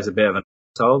 that guy's a bit of an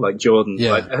asshole, like Jordan.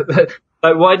 Yeah.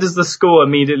 Like, why does the school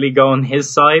immediately go on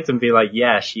his side and be like,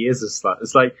 yeah, she is a slut?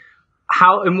 It's like,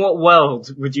 in what world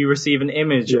would you receive an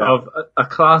image of a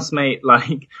classmate,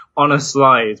 like, on a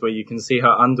slide where you can see her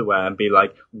underwear and be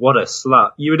like, what a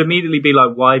slut? You would immediately be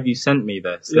like, why have you sent me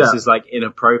this? This is, like,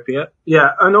 inappropriate.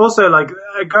 Yeah, and also, like,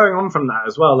 going on from that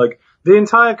as well, like, the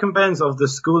entire conveyance of the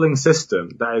schooling system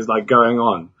that is, like, going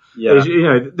on. Yeah.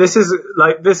 This is,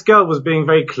 like, this girl was being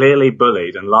very clearly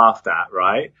bullied and laughed at,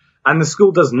 right? And the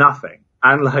school does nothing.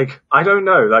 And like, I don't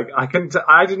know, like I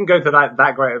didn't go to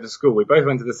that great of a school. We both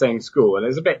went to the same school and it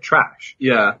was a bit trash.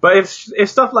 Yeah. But if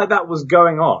stuff like that was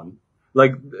going on,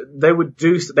 like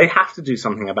they have to do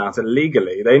something about it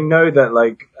legally. They know that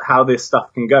like how this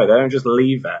stuff can go. They don't just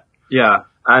leave it. Yeah.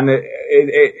 And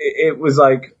it was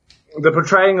like the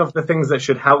portraying of the things that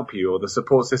should help you or the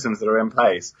support systems that are in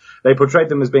place. They portrayed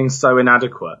them as being so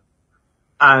inadequate.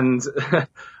 And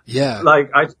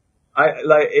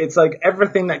it's like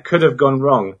everything that could have gone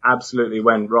wrong absolutely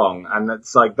went wrong. And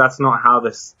it's like, that's not how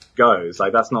this goes.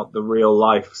 Like, that's not the real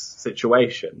life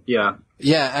situation. Yeah.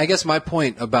 Yeah, I guess my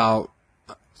point about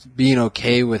being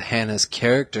okay with Hannah's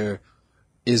character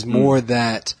is more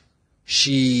that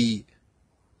she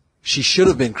she should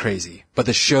have been crazy, but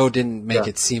the show didn't make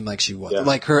it seem like she was. Yeah.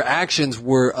 Like, her actions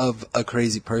were of a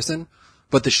crazy person,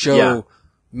 but the show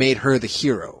made her the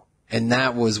hero, and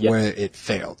that was where it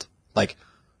failed. Like,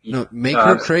 make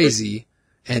her crazy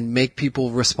and make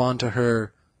people respond to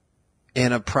her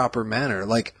in a proper manner.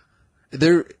 Like,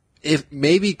 if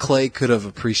maybe Clay could have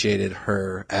appreciated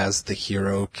her as the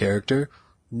hero character,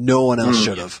 no one else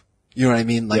should have. You know what I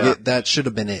mean? Like, that should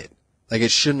have been it. Like,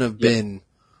 it shouldn't have been,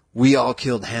 we all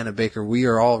killed Hannah Baker. We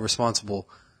are all responsible.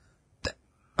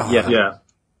 Yeah.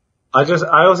 I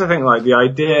also think, like, the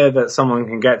idea that someone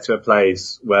can get to a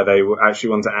place where they actually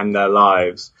want to end their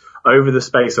lives over the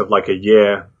space of, like, a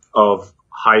year of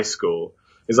high school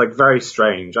is, like, very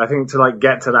strange. I think to, like,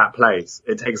 get to that place,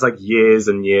 it takes, like, years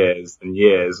and years and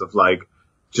years of, like,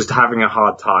 just having a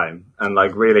hard time and,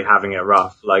 like, really having it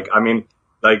rough. Like, I mean,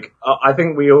 like, I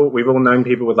think we've all known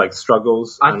people with, like,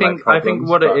 struggles. I think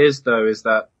what it is, though, is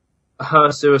that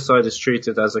her suicide is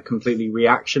treated as a completely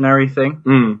reactionary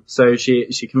thing. So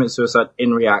she commits suicide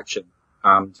in reaction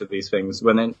to these things.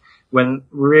 When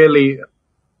really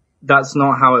that's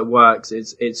not how it works.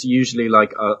 It's usually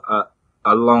like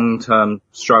a long-term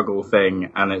struggle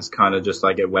thing, and it's kind of just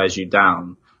like it wears you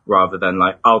down rather than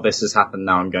like, oh, this has happened,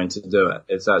 now I'm going to do it.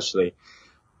 It's actually,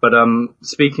 but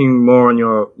speaking more on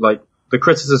your like the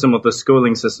criticism of the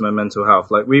schooling system and mental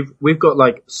health, like we've got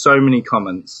like so many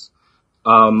comments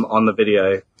on the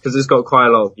video, because it's got quite a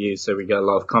lot of views, so we get a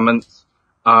lot of comments.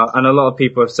 And a lot of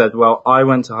people have said, well, I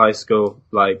went to high school,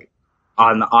 like,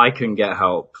 and I couldn't get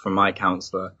help from my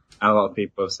counsellor. And a lot of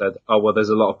people have said, oh, well, there's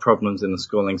a lot of problems in the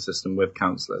schooling system with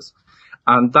counsellors.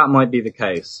 And that might be the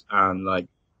case. And like,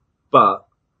 but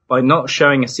by not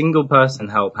showing a single person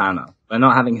help Hannah, by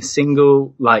not having a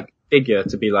single, like, figure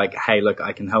to be like, hey, look,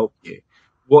 I can help you.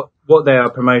 What they are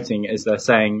promoting is they're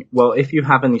saying, well, if you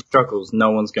have any struggles,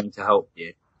 no one's going to help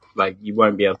you. Like, you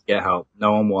won't be able to get help.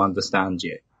 No one will understand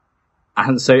you.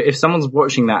 And so if someone's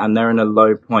watching that and they're in a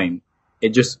low point,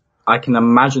 I can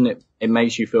imagine it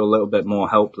makes you feel a little bit more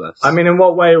helpless. I mean, in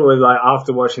what way would, like,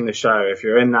 after watching the show, if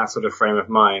you're in that sort of frame of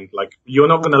mind, like, you're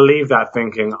not going to leave that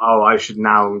thinking, oh, I should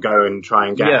now go and try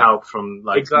and get help from,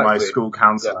 like, my school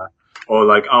counselor. Yeah. Or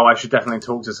like, oh, I should definitely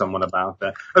talk to someone about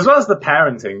that. As well as the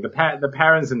parenting. The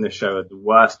parents in this show are the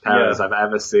worst parents I've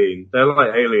ever seen. They're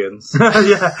like aliens.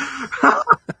 Yeah.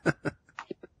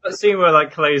 That scene where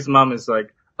like Clay's mum is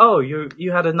like, oh,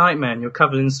 you had a nightmare and you're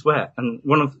covered in sweat and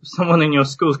someone in your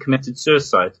school's committed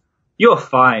suicide. You're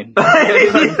fine.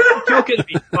 You're going to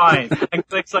be fine. And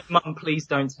Clay's like, Mum, please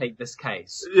don't take this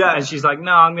case. Yeah. And she's like,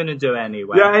 no, I'm going to do it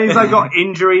anyway. Yeah, and he's like got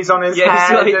injuries on his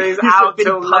head, and he's out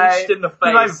till late. In the face.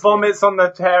 He like vomits on the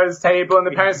parents' table, and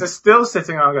the parents are still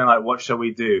sitting around going like, what shall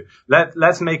we do?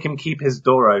 Let's make him keep his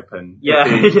door open.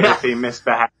 If he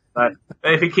misbehaves. Like,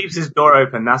 if he keeps his door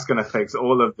open, that's going to fix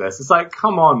all of this. It's like,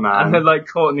 come on, man. And then, like,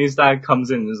 Courtney's dad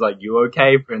comes in and is like, you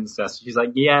okay, princess? She's like,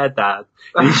 yeah, dad.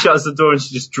 And he shuts the door and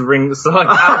she just drinks, like,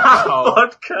 alcohol.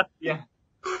 Vodka. Yeah.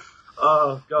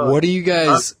 Oh, God. What do you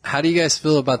guys, how do you guys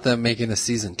feel about them making a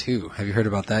season 2? Have you heard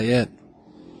about that yet?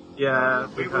 Yeah,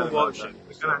 we will watch it.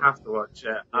 We're going to have to watch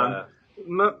it. Yeah.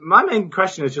 My main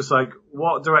question is just, like,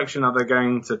 what direction are they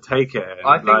going to take it in?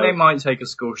 I think they might take a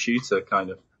school shooter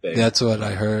kind of thing. That's what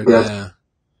I heard, yeah.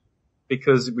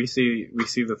 Because we see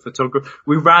the photographer,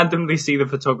 we randomly see the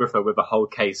photographer with a whole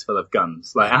case full of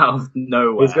guns, like out of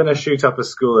nowhere. He's going to shoot up a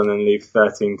school and then leave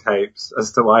 13 tapes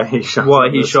as to why he shot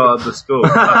up the school.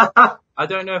 I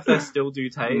don't know if they still do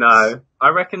tapes. No. I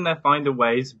reckon they'll find a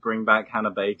way to bring back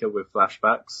Hannah Baker with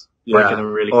flashbacks. Yeah. Like in a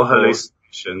really or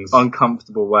hallucinations.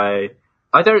 Uncomfortable way.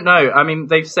 I don't know. I mean,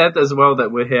 they've said as well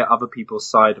that we'll hear other people's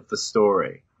side of the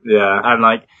story. Yeah. And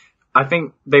like, I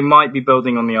think they might be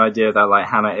building on the idea that like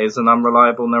Hannah is an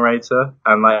unreliable narrator,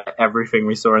 and like everything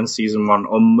we saw in season 1,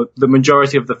 or the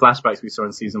majority of the flashbacks we saw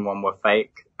in season 1 were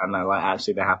fake, and that like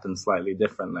actually they happened slightly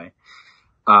differently.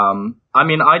 I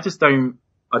mean, I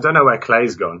don't know where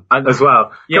Clay's gone as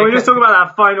well. Yeah, can we just talk about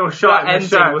that final shot? That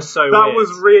ending was so weird. That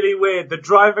was really weird. The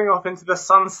driving off into the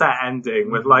sunset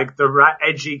ending with like the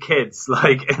edgy kids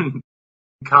like in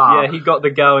the car. Yeah, he got the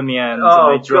girl in the end,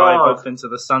 and they drive off into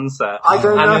the sunset. I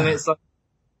don't know.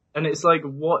 And it's like,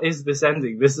 what is this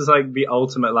ending? This is like the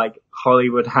ultimate like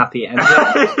Hollywood happy ending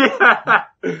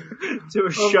to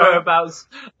a show about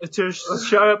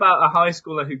a high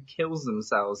schooler who kills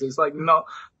themselves. It's like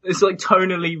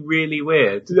tonally really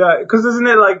weird. Yeah, because isn't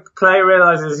it like Clay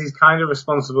realizes he's kind of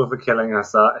responsible for killing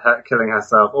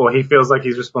herself, or he feels like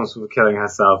he's responsible for killing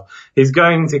herself. He's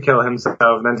going to kill himself,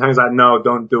 and then Tony's like, no,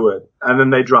 don't do it, and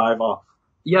then they drive off.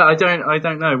 Yeah, I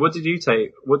don't know. What did you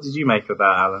make of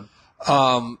that,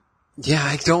 Alan? Yeah,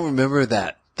 I don't remember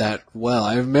that that well.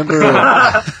 I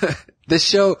remember this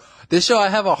show. I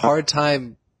have a hard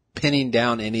time pinning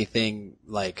down anything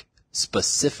like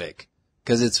specific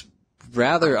because it's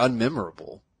rather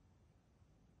unmemorable.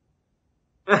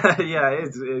 Yeah,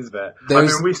 it is there. I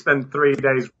mean, we spent 3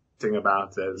 days writing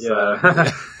about it. So.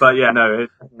 Yeah. But yeah, no,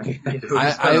 It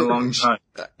was a long time.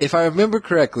 If I remember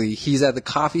correctly, he's at the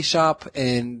coffee shop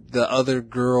and the other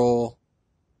girl.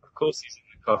 Of course he's in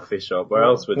the coffee shop. Where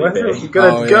else would he He's be?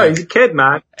 gonna go. He's a kid,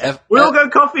 man. We all go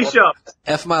coffee shops.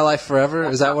 F My Life Forever?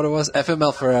 Is that what it was?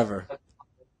 FML Forever.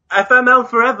 FML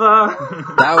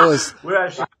forever. That was. We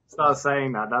actually start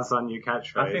saying that. That's our new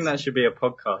catchphrase. I think that should be a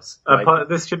podcast.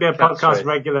 This should be a podcast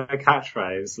regular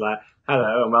catchphrase. Like,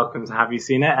 hello and welcome to Have You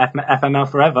Seen It?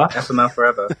 FML forever. FML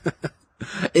forever.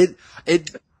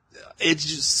 It's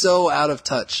just so out of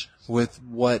touch with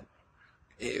what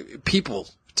people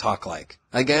talk like.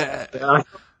 I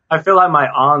feel like my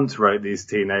aunt wrote these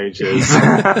teenagers.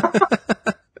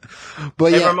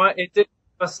 But yeah. It did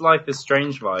give us Life is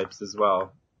Strange vibes as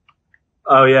well.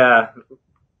 Oh yeah.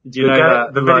 Do you know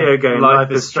that? The video game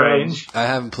Life is Strange? I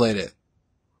haven't played it.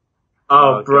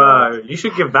 Oh bro, you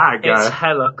should give that a go. It's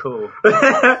hella cool.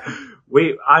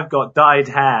 I've got dyed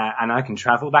hair and I can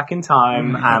travel back in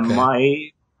time and okay.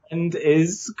 my friend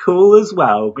is cool as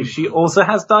well because she also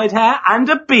has dyed hair and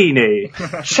a beanie.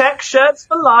 Check shirts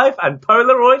for life and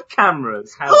Polaroid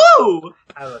cameras. Woo!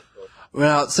 Hella cool.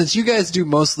 Now, since you guys do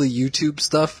mostly YouTube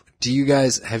stuff,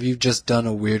 have you just done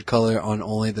a weird color on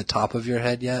only the top of your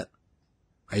head yet?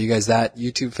 Are you guys that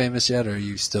YouTube famous yet, or are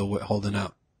you still holding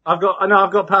out? I've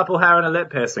got purple hair and a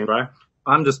lip piercing, bro.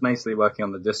 I'm just mostly working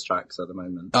on the diss tracks at the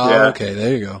moment. Oh, Yeah. okay,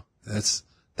 there you go. That's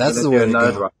the way to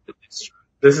go.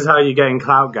 This is how you get in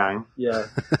Cloud Gang. Yeah.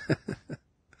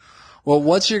 Well,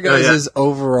 what's your guys'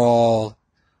 overall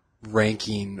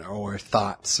ranking or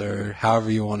thoughts, or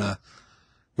however you want to?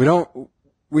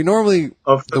 We normally,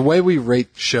 the way we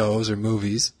rate shows or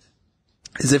movies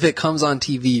is if it comes on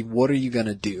TV, what are you going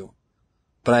to do?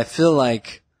 But I feel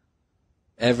like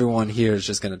everyone here is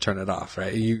just going to turn it off,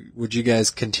 right? Would you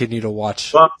guys continue to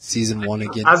watch season 1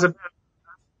 again?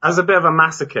 As a bit of a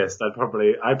masochist, I'd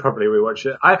probably rewatch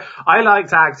it. I like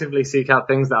to actively seek out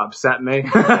things that upset me.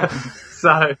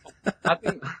 So I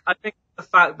think the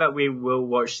fact that we will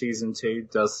watch season 2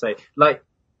 does say, like,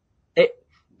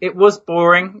 it was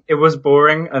boring. It was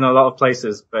boring in a lot of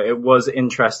places, but it was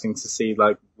interesting to see,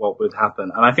 like, what would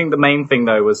happen. And I think the main thing,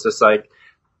 though, was just, like,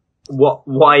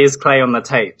 why is Clay on the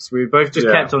tapes? We both just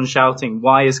kept on shouting,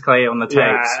 why is Clay on the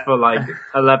tapes for, like,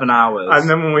 11 hours? And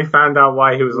then when we found out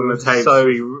why he was on the tapes,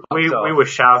 we were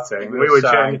shouting. We were so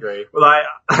angry. Like,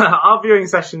 our viewing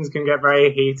sessions can get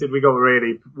very heated. We got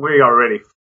really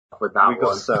with that one. We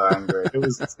got so angry. It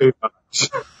was too much.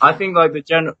 I think, like,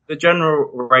 the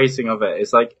general rating of it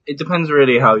is, like, it depends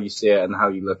really how you see it and how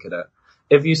you look at it.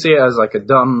 If you see it as, like, a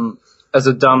dumb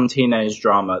teenage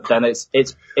drama, then it's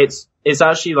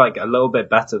actually, like, a little bit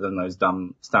better than those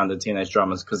dumb standard teenage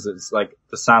dramas because it's, like,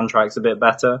 the soundtrack's a bit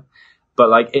better. But,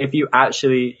 like, if you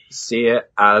actually see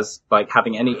it as, like,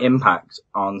 having any impact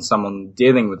on someone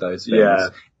dealing with those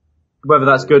things, whether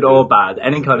that's good or bad,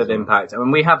 any kind of impact. I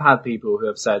mean, we have had people who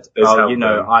have said,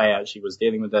 I actually was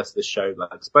dealing with this show,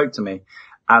 like, spoke to me.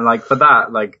 And, like, for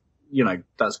that, like,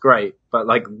 that's great. But,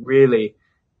 like, really,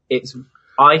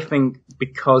 I think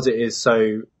because it's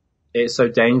so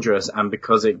dangerous and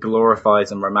because it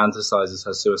glorifies and romanticizes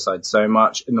her suicide so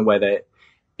much in the way that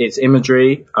it's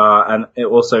imagery, and it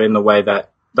also in the way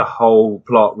that the whole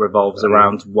plot revolves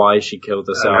around why she killed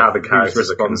herself, and how the characters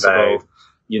are conveyed.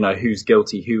 Who's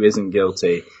guilty, who isn't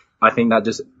guilty. I think that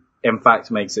just, in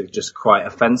fact, makes it just quite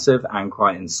offensive and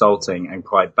quite insulting and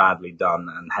quite badly done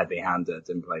and heavy-handed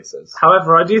in places.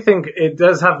 However, I do think it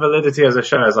does have validity as a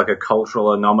show, as like a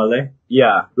cultural anomaly.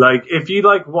 Yeah. Like, if you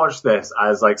like watch this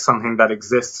as like something that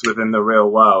exists within the real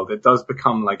world, it does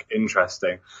become like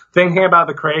interesting. Thinking about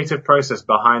the creative process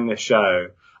behind this show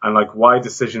and like why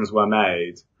decisions were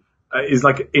made is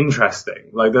like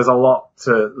interesting. Like there's a lot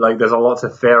to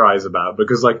theorize about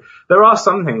because like there are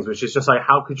some things which is just like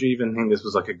how could you even think this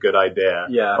was like a good idea?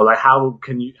 Yeah. Or like how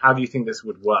do you think this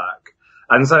would work?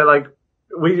 And so like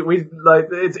we like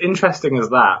it's interesting as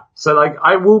that. So like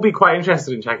I will be quite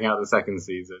interested in checking out the second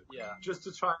season. Yeah. Just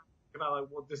to try and think about like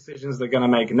what decisions they're gonna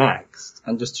make next.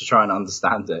 And just to try and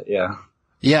understand it, yeah.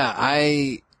 Yeah,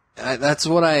 I that's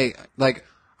what I like.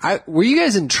 Were you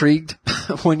guys intrigued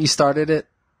when you started it?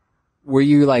 Were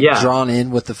you like drawn in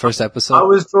with the first episode? I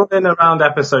was drawn in around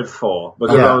episode 4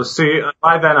 because I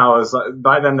was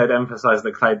by then they'd emphasized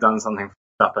that Clay had done something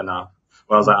up enough.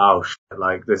 Where I was like, oh shit,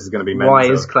 like this is going to be mental. Why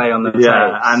is Clay on the tapes?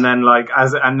 Yeah, and then like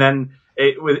and then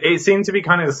it seemed to be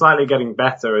kind of slightly getting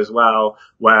better as well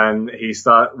when he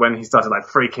started like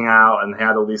freaking out and he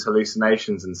had all these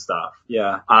hallucinations and stuff.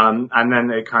 Yeah. And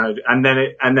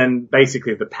then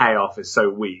basically the payoff is so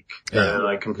weak.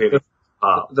 Like completely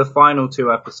apart. The final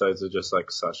 2 episodes are just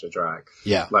like such a drag.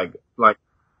 Yeah. Like,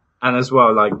 and as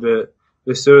well, like the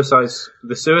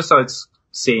suicide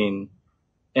scene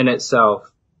in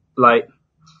itself, like,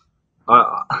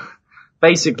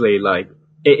 basically, like,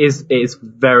 it is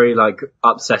very, like,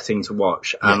 upsetting to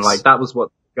watch. And, like, that was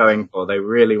what they were going for. They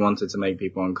really wanted to make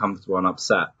people uncomfortable and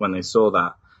upset when they saw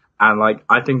that. And, like,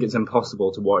 I think it's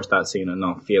impossible to watch that scene and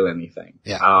not feel anything.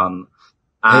 Yeah.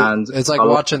 And it's like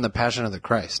watching The Passion of the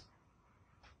Christ.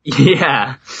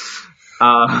 Yeah.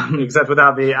 Except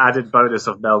without the added bonus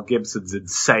of Mel Gibson's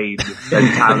insane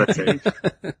mentality.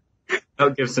 Mel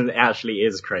Gibson actually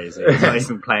is crazy. He's not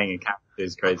even playing a character,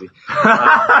 he's crazy.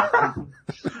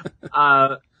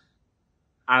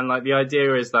 And like the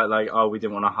idea is that like, oh, we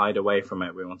didn't want to hide away from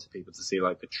it. We wanted people to see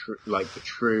like the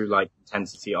true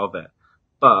intensity of it.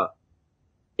 But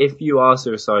if you are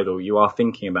suicidal, you are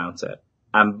thinking about it.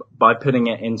 And by putting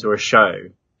it into a show,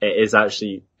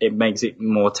 it makes it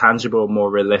more tangible,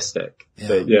 more realistic. Yeah.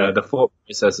 So, you know, the thought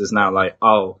process is now like,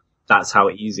 oh, that's how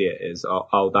easy it is.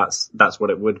 Oh, that's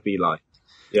what it would be like.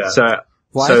 Yeah.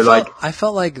 I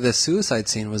felt like the suicide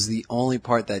scene was the only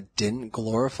part that didn't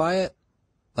glorify it.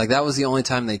 Like that was the only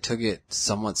time they took it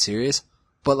somewhat serious.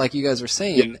 But like you guys were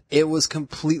saying, it was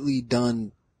completely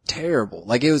done terrible.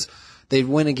 Like they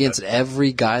went against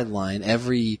every guideline,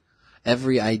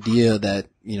 every idea that,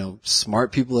 you know,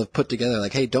 smart people have put together.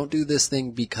 Like, hey, don't do this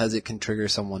thing because it can trigger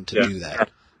someone to do that.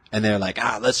 And they're like,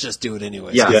 let's just do it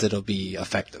anyways because it'll be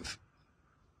effective.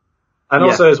 And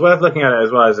also, it's worth looking at it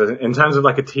as well as in terms of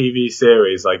like a TV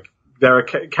series, like there are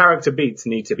character beats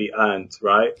need to be earned,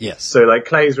 right? Yes. So like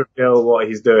Clay's reveal, what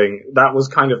he's doing, that was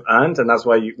kind of earned, and that's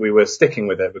why we were sticking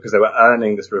with it because they were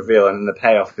earning this reveal, and then the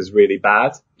payoff is really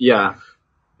bad. Yeah.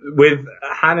 With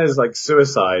Hannah's like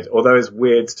suicide, although it's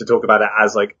weird to talk about it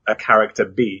as like a character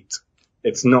beat,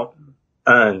 it's not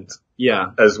earned.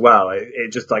 Yeah. As well,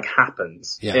 it just like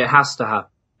happens. Yeah. It has to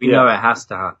happen. We know it has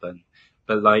to happen,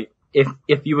 but like.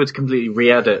 If you were to completely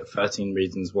re-edit 13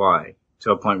 Reasons Why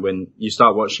to a point when you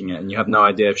start watching it and you have no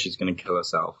idea if she's going to kill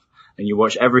herself, and you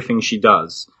watch everything she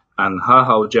does and her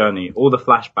whole journey, all the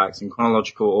flashbacks in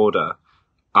chronological order,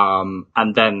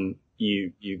 and then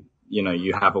you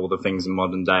have all the things in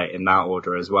modern day in that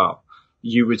order as well,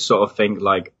 you would sort of think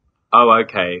like, oh,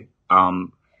 okay,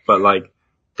 but like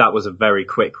that was a very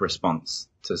quick response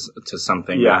to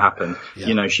something that happened. Yeah.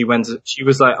 You know, she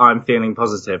was like, I'm feeling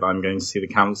positive. I'm going to see the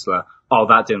counselor. Oh,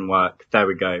 that didn't work. There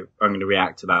we go. I'm going to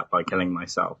react to that by killing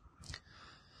myself.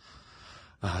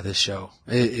 This show,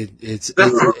 it's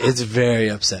very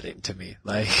upsetting to me.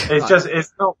 Like, it's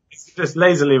just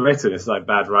lazily written. It's like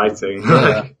bad writing.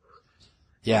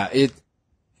 Yeah.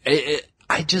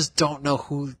 I just don't know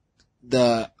who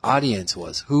the audience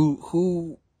was.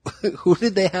 Who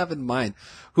did they have in mind?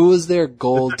 Who was their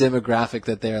goal demographic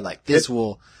that they're like, this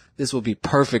will be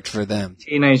perfect for them?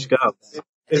 Teenage girls.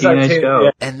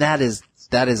 Yeah. And that is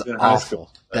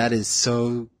awful. That is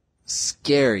so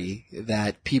scary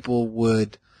that people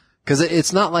would, cause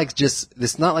it's not like a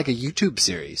YouTube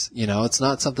series, you know, it's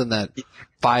not something that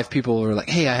 5 people were like,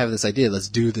 hey, I have this idea. Let's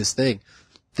do this thing.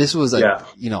 This was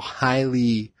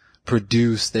highly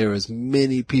produced. There was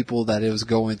many people that it was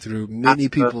going through. Many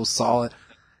people saw it.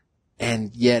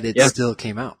 And yet it still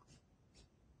came out.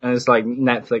 And it's like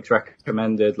Netflix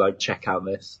recommended, like, check out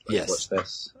this. Like, watch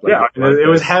this. Like, it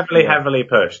was heavily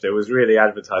pushed. It was really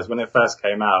advertised when it first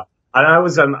came out. And I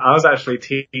was actually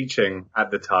teaching at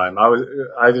the time.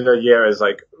 I did a year as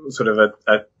like sort of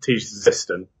a teacher's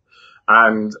assistant.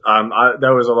 And,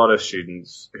 there was a lot of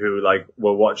students who like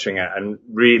were watching it and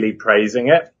really praising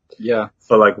it. Yeah.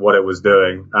 For like what it was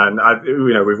doing. And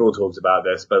we've all talked about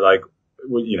this, but like,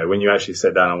 you know, when you actually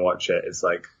sit down and watch it, it's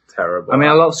like terrible. I mean,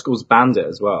 a lot of schools banned it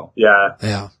as well. Yeah.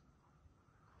 Yeah.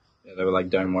 Yeah, they were like,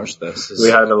 don't watch this. We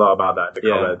heard a lot about that in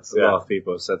the comments. A lot of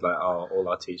people said like, oh, all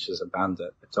our teachers have banned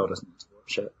it. They told us not to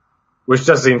watch it. Which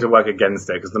does seem to work against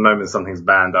it, because the moment something's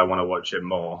banned, I want to watch it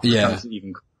more. Yeah.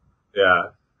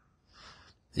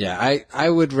 Yeah, I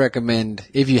would recommend,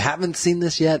 if you haven't seen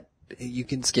this yet, you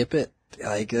can skip it.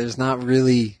 Like, there's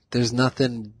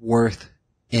nothing worth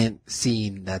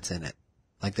seeing that's in it.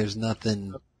 Like, there's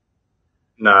nothing.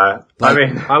 No, like, I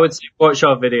mean, I would say watch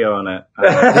our video on it.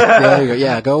 There you go.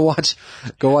 Yeah, go watch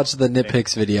the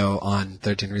Nitpix video on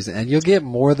 13 Reasons, and you'll get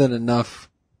more than enough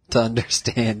to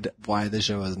understand why the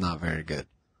show is not very good.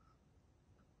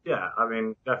 Yeah, I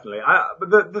mean, definitely.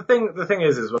 But the thing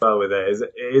is as well with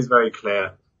it is very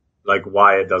clear like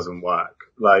why it doesn't work.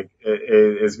 Like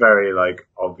it's very like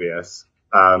obvious.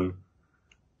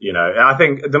 You know, I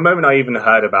think the moment I even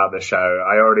heard about the show,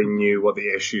 I already knew what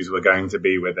the issues were going to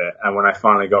be with it. And when I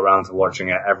finally got around to watching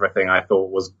it, everything I thought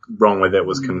was wrong with it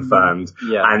was confirmed.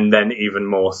 Yeah. And then even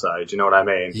more so. Do you know what I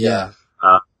mean? Yeah.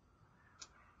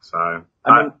 So,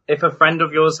 I mean, if a friend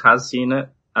of yours has seen it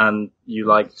and you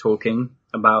like talking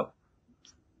about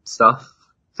stuff,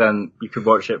 then you could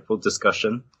watch it for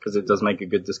discussion, because it does make a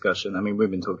good discussion. I mean, we've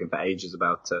been talking for ages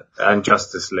about it. and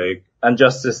Justice League. And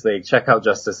Justice League. Check out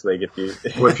Justice League if you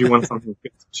Well, if you want something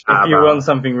good to chat if you about. want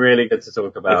something really good to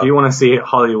talk about. If you want to see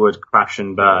Hollywood crash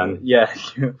and burn. Yeah,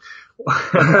 if you want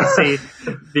to see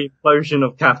the implosion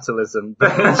of capitalism,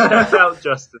 then check out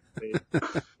Justice League.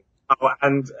 Oh,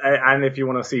 and if you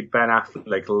want to see Ben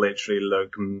Affleck literally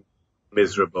look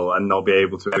miserable and not be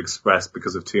able to express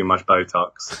because of too much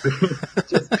Botox.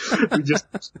 We just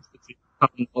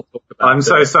not talk about I'm it.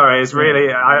 so sorry. It's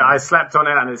really, I slept on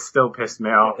it and it still pissed me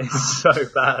off. It's so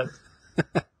bad.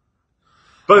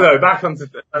 But no, back onto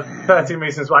 13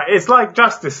 Reasons Why. It's like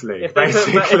Justice League, If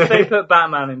basically. they put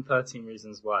Batman in 13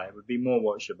 Reasons Why, it would be more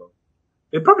watchable.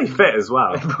 It'd probably fit as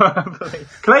well. Probably.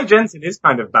 Clay Jensen is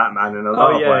kind of Batman in a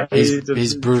lot Oh, of yeah. ways.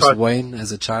 He's Bruce Wayne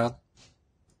as a child.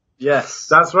 Yes.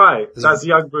 That's right. That's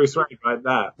young Bruce Wayne right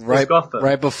there. Right, Gotham.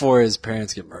 right before his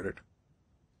parents get murdered.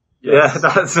 Yes. Yeah,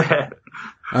 that's it.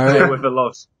 All right. With a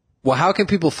loss. Well, how can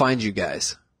people find you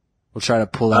guys? We'll try to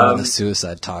pull out on the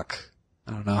suicide talk.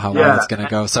 I don't know how long Yeah. it's going to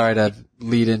go. Sorry to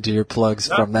lead into your plugs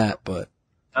from that, but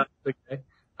That's okay.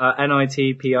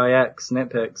 Nitpix,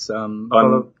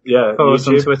 Nitpix. Yeah, Follow us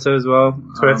on YouTube, Twitter as well.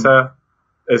 Twitter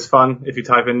is fun. If you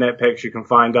type in Nitpix, you can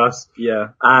find us. Yeah.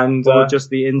 And Or just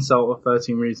the insult of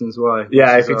 13 Reasons Why.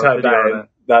 yeah, which if you is our type video that on in,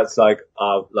 that's like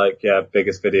our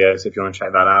biggest video. So if you want to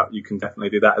check that out, you can definitely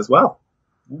do that as well.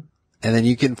 and then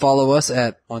you can follow us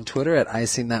on Twitter at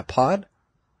ISeenThatPod,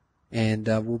 and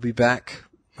we'll be back.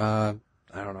 I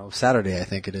don't know, Saturday I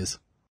think it is.